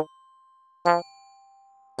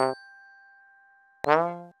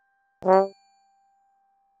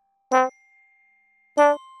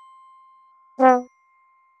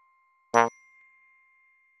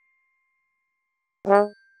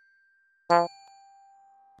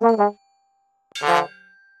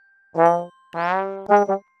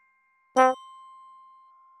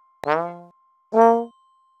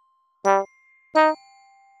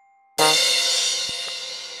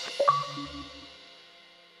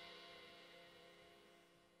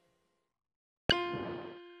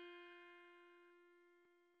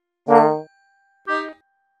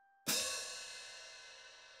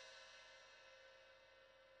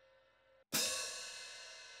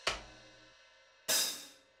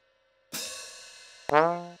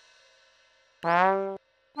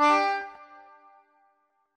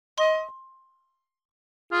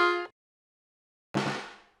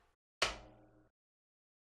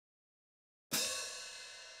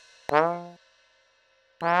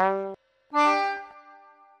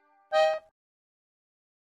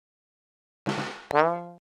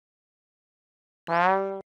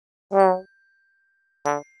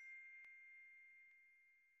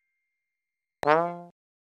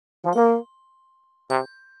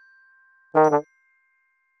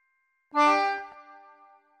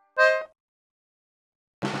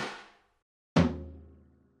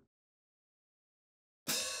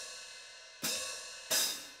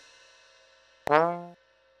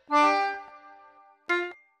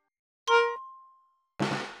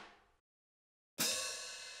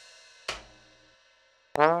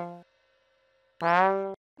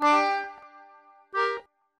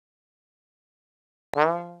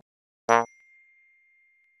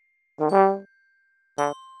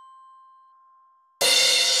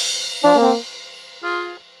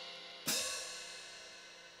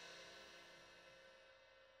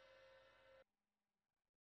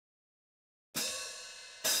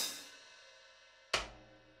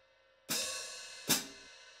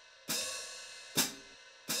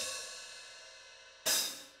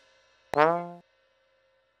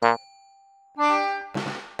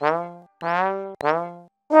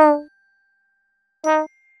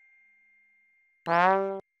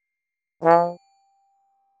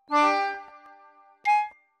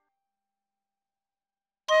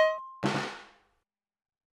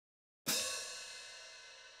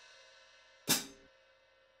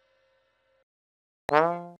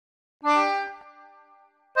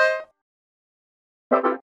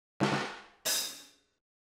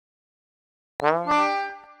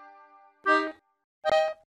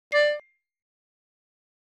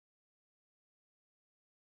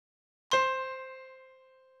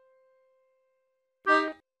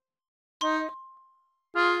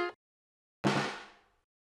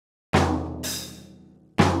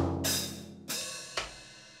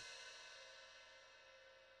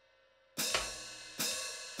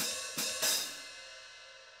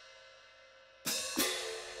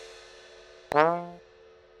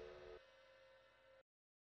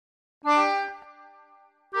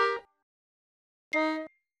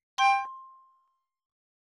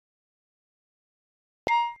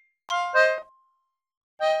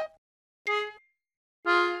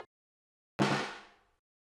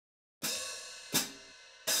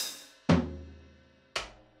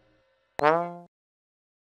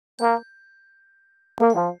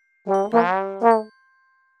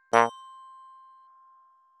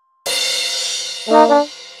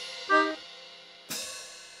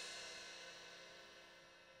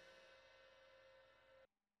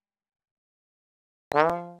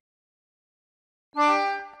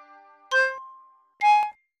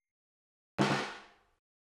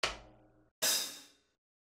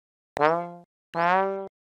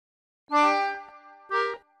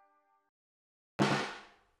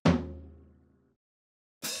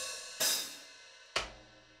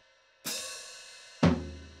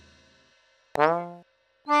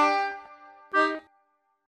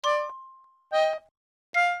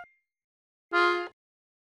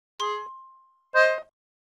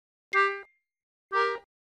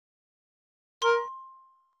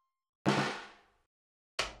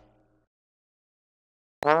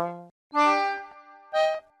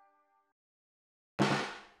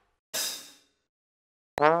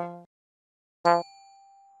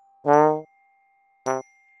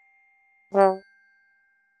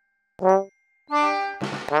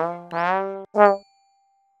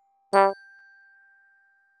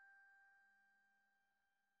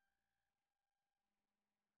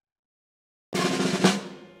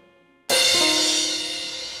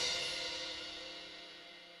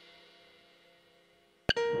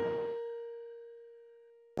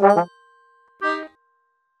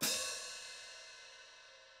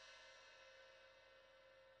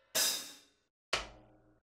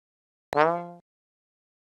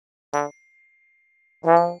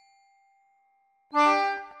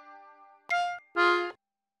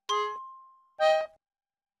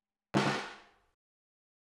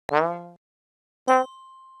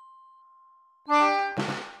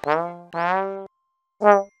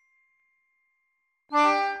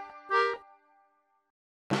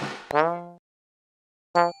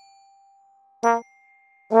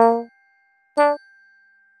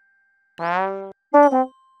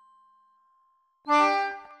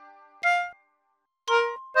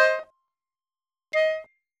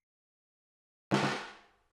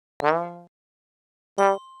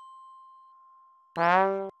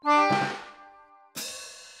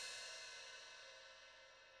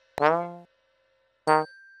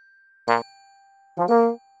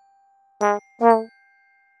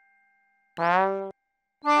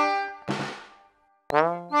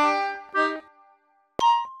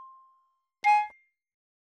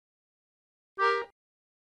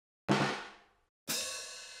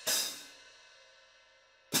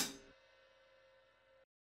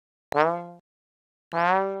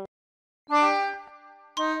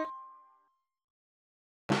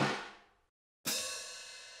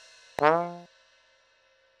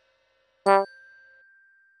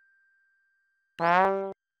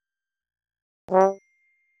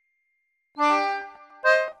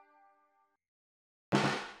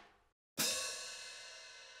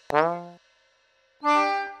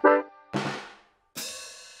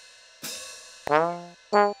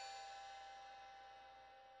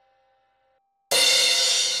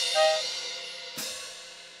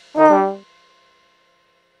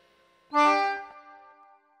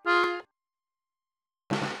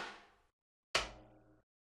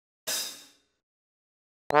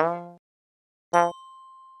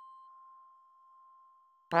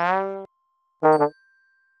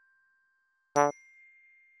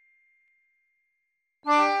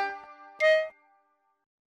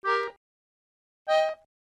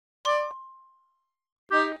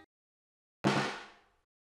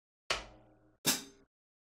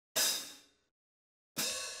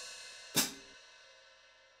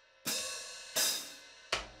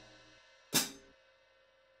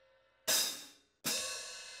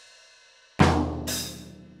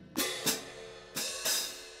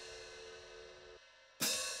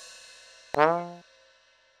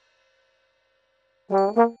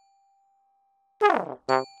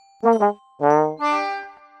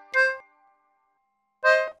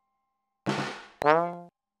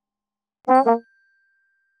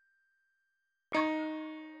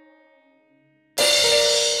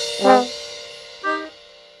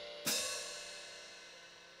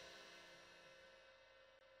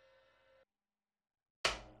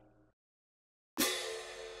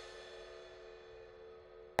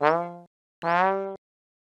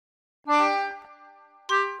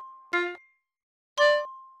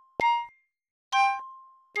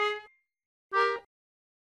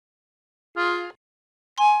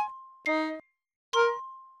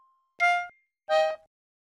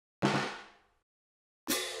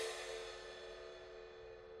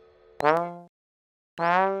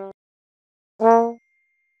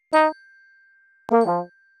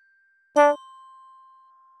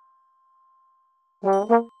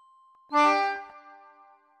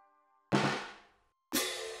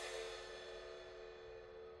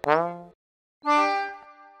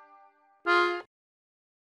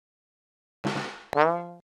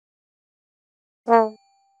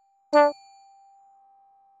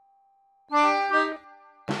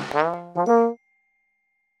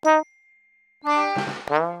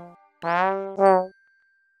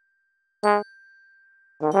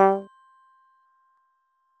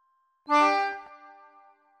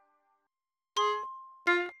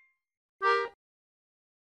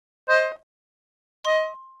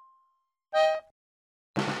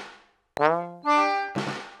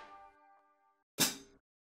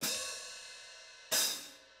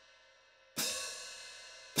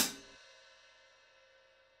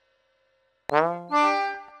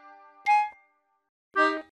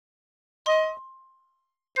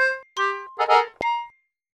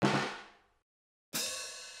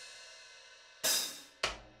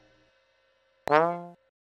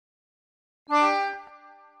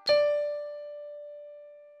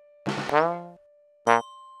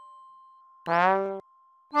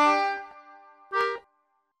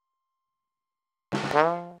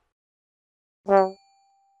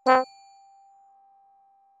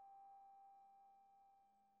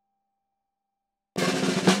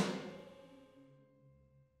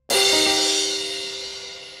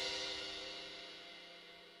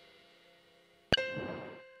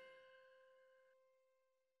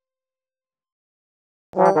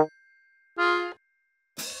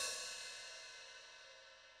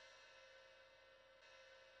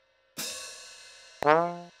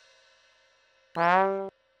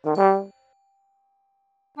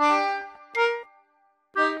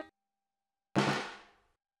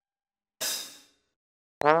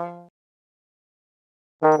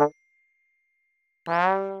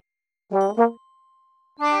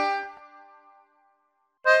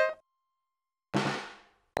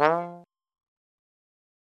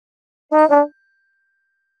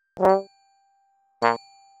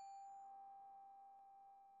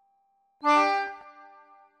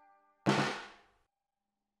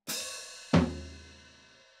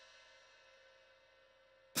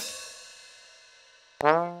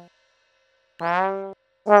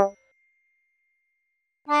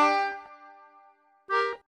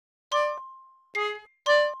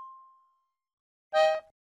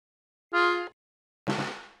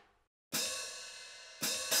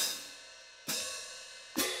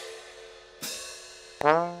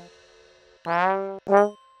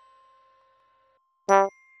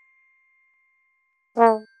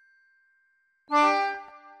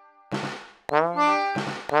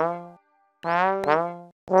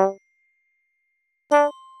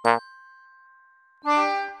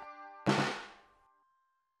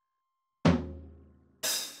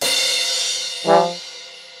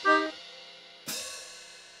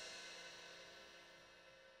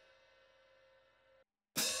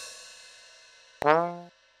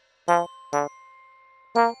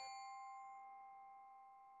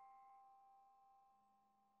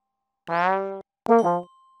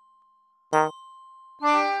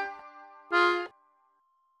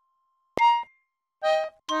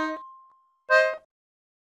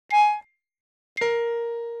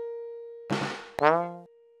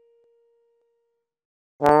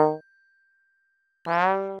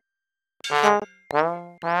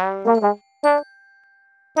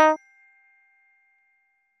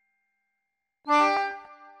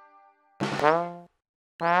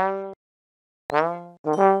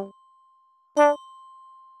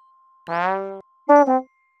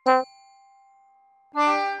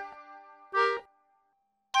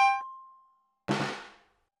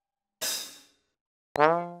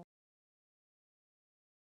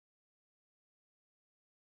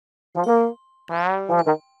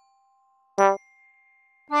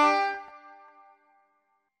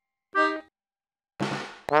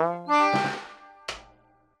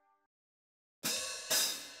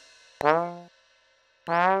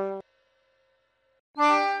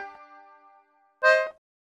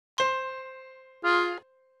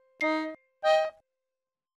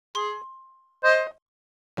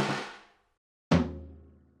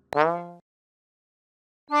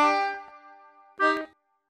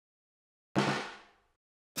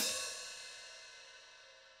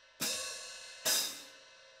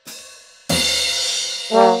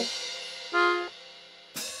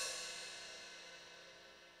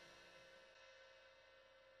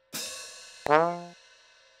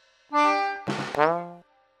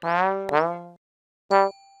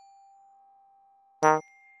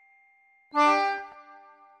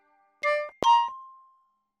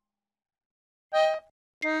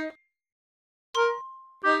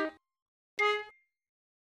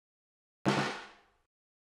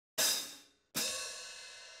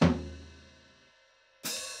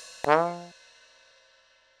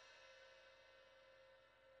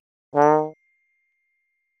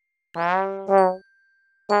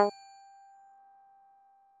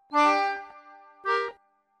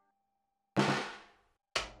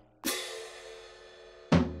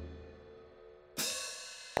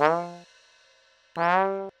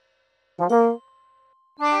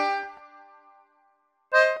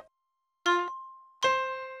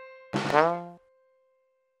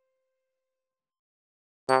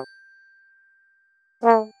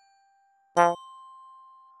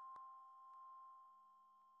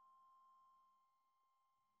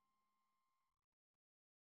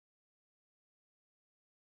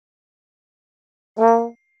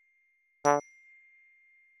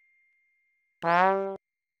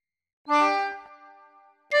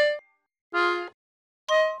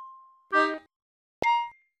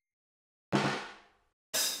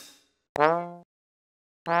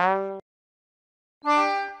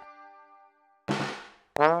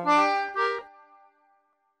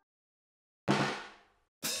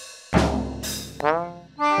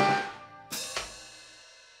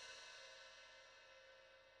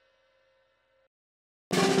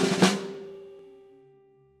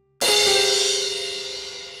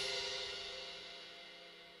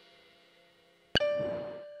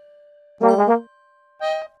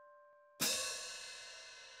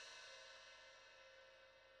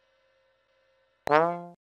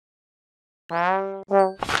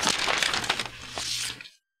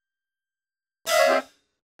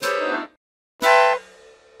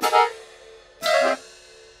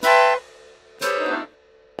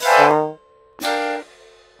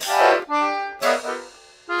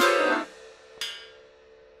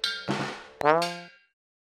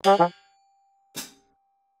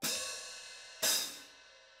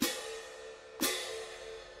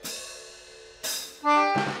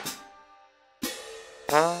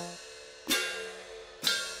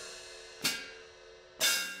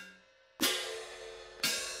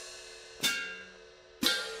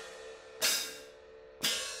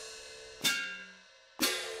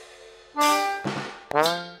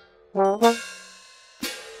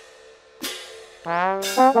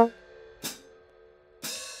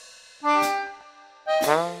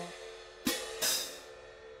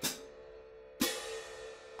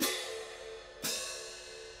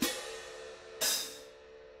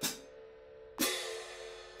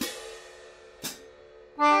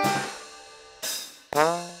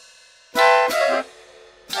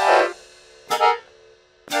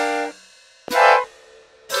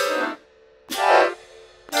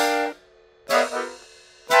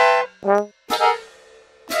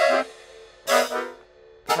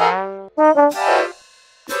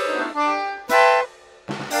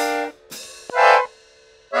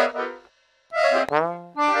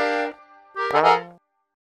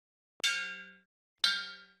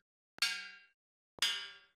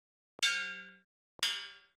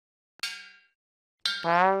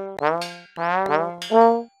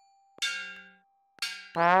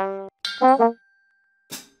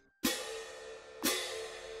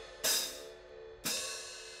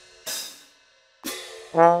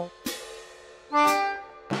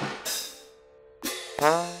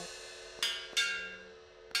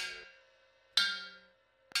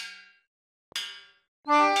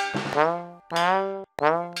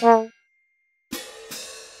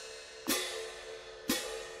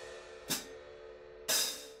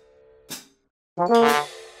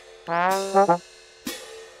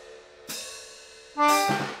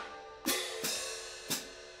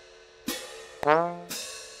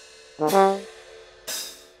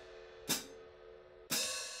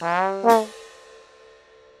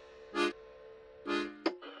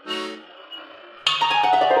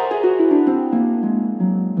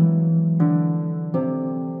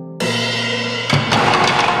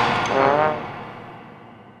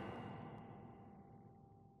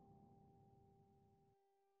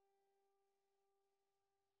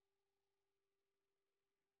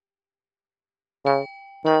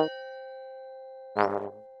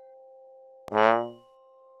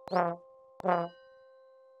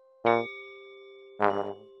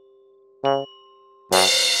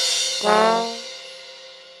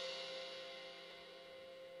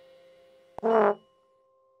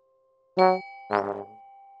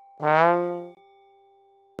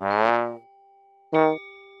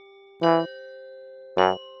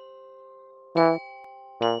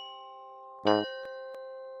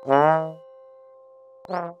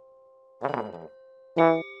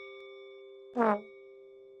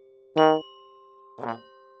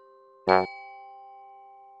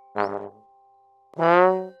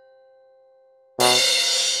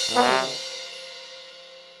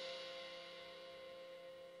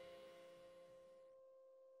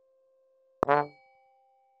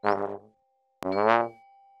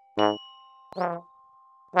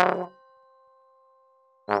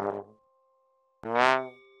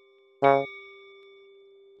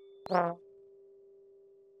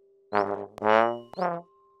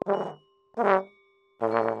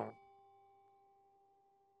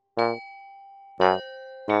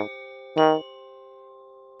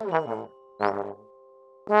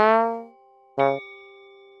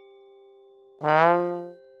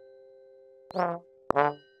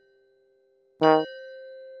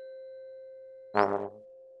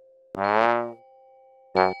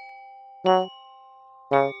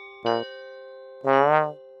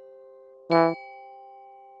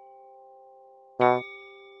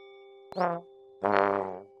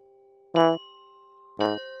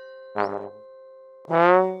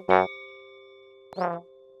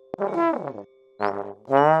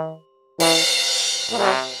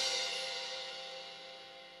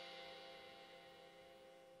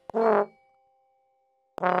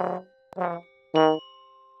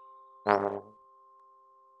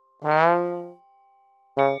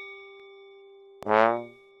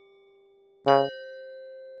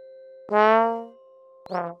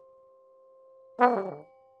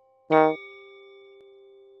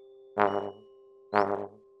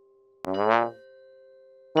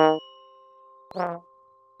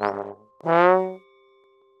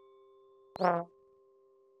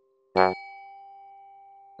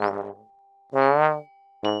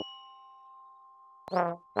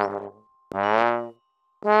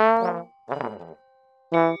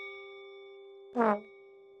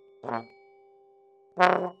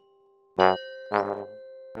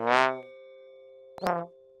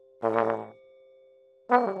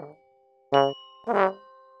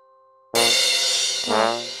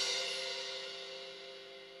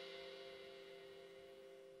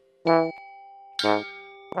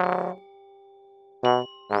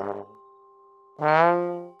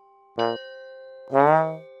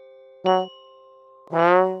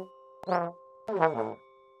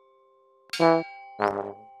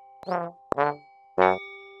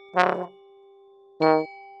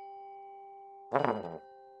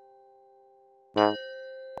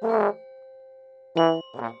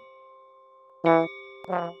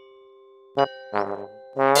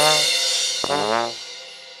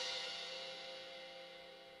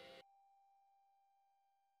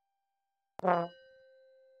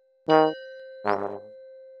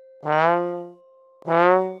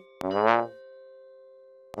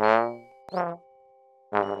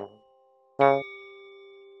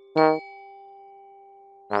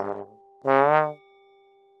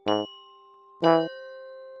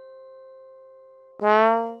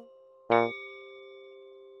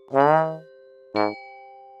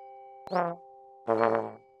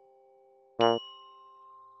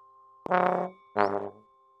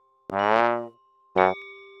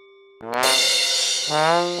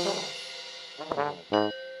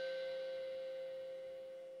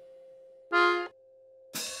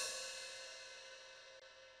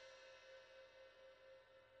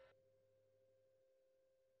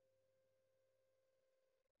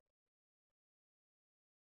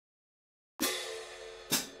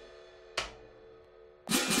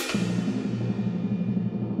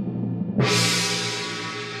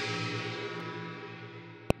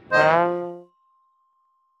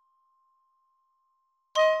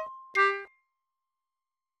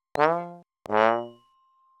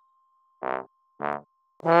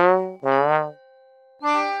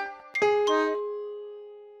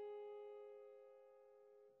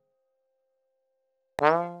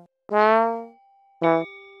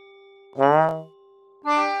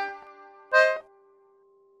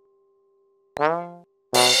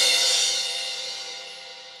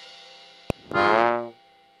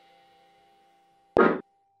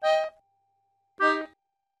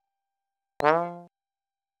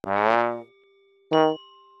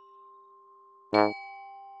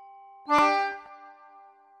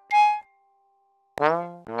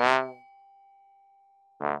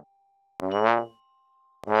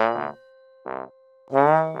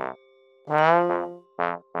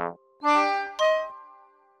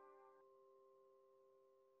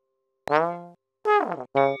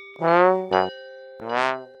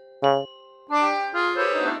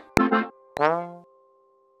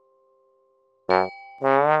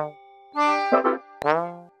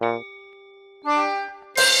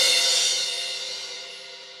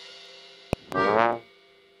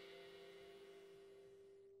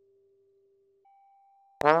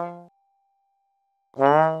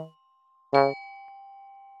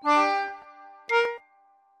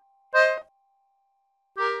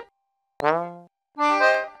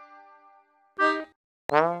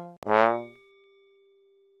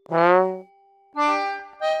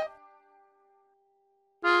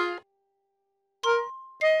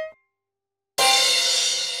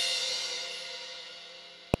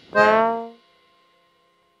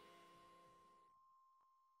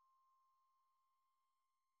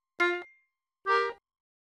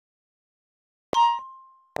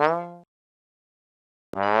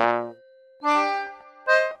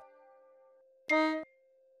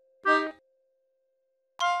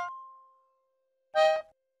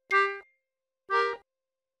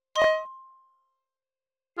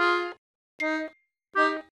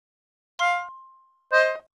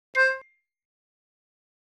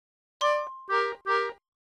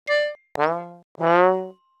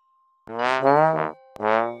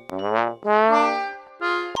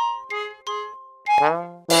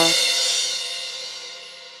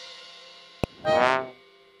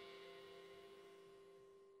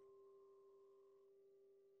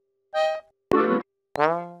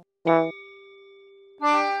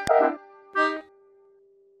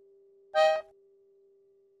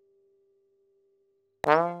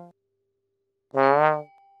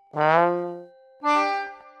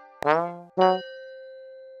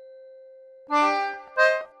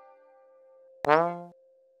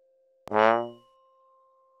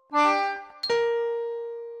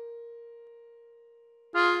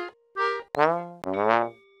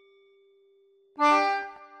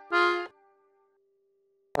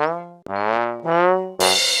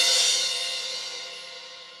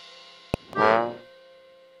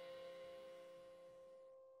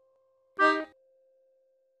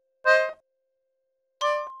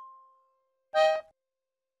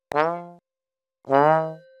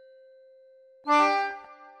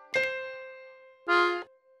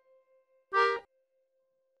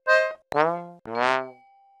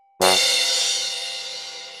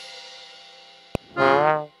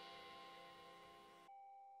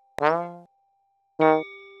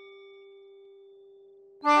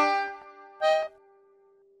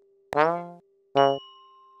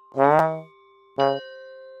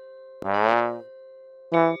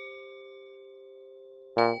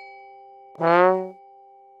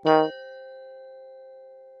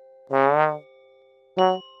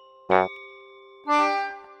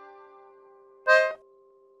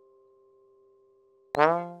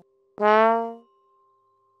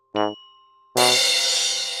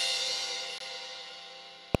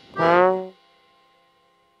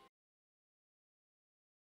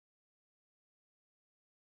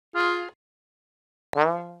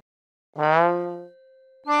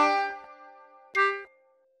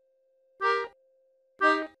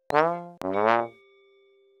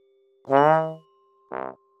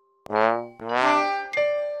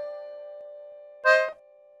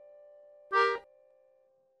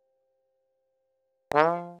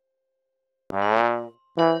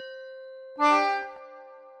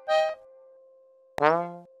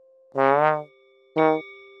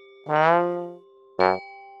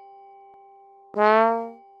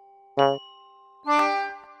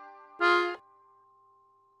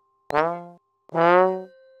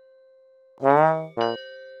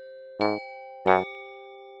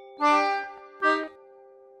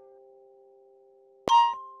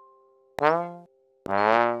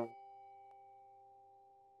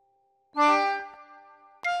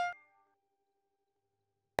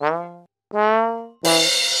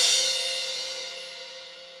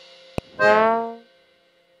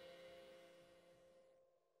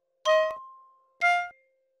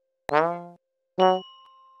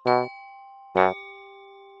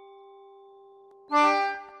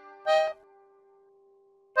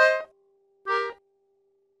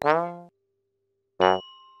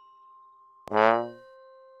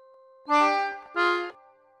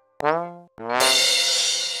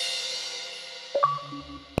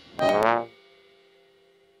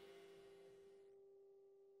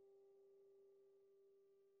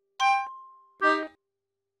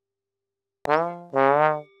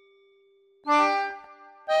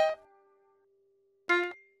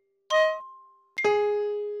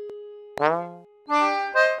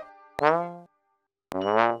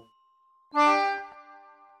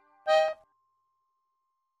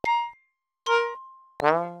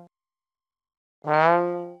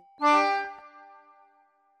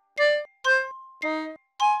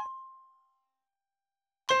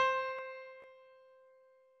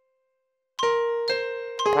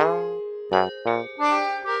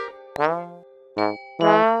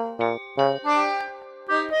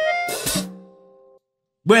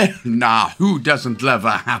 Well, nah, who doesn't love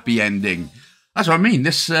a happy ending? That's what I mean.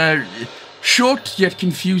 This short yet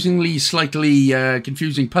confusingly slightly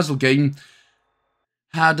confusing puzzle game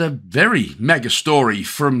had a very mega story,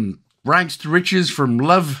 from rags to riches, from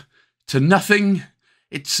love to nothing.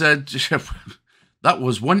 It's that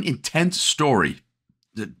was one intense story.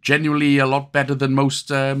 Genuinely a lot better than most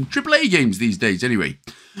AAA games these days, anyway.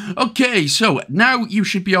 Okay, so now you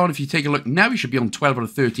should be on, if you take a look now, you should be on 12 out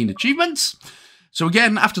of 13 achievements. So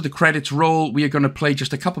again, after the credits roll, we are going to play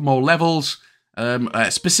just a couple more levels,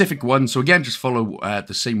 specific ones. So again, just follow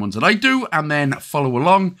the same ones that I do, and then follow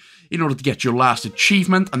along in order to get your last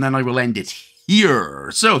achievement, and then I will end it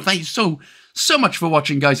here. So thank you so much for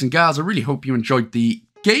watching, guys and gals. I really hope you enjoyed the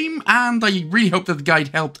game, and I really hope that the guide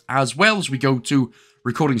helped as well as we go to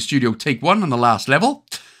Recording Studio Take 1 on the last level.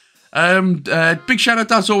 Big shout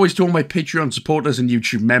out as always to all my Patreon supporters and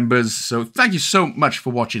YouTube members. So thank you so much for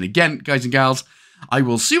watching again, guys and gals. I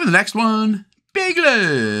will see you in the next one. Big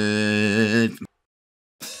love!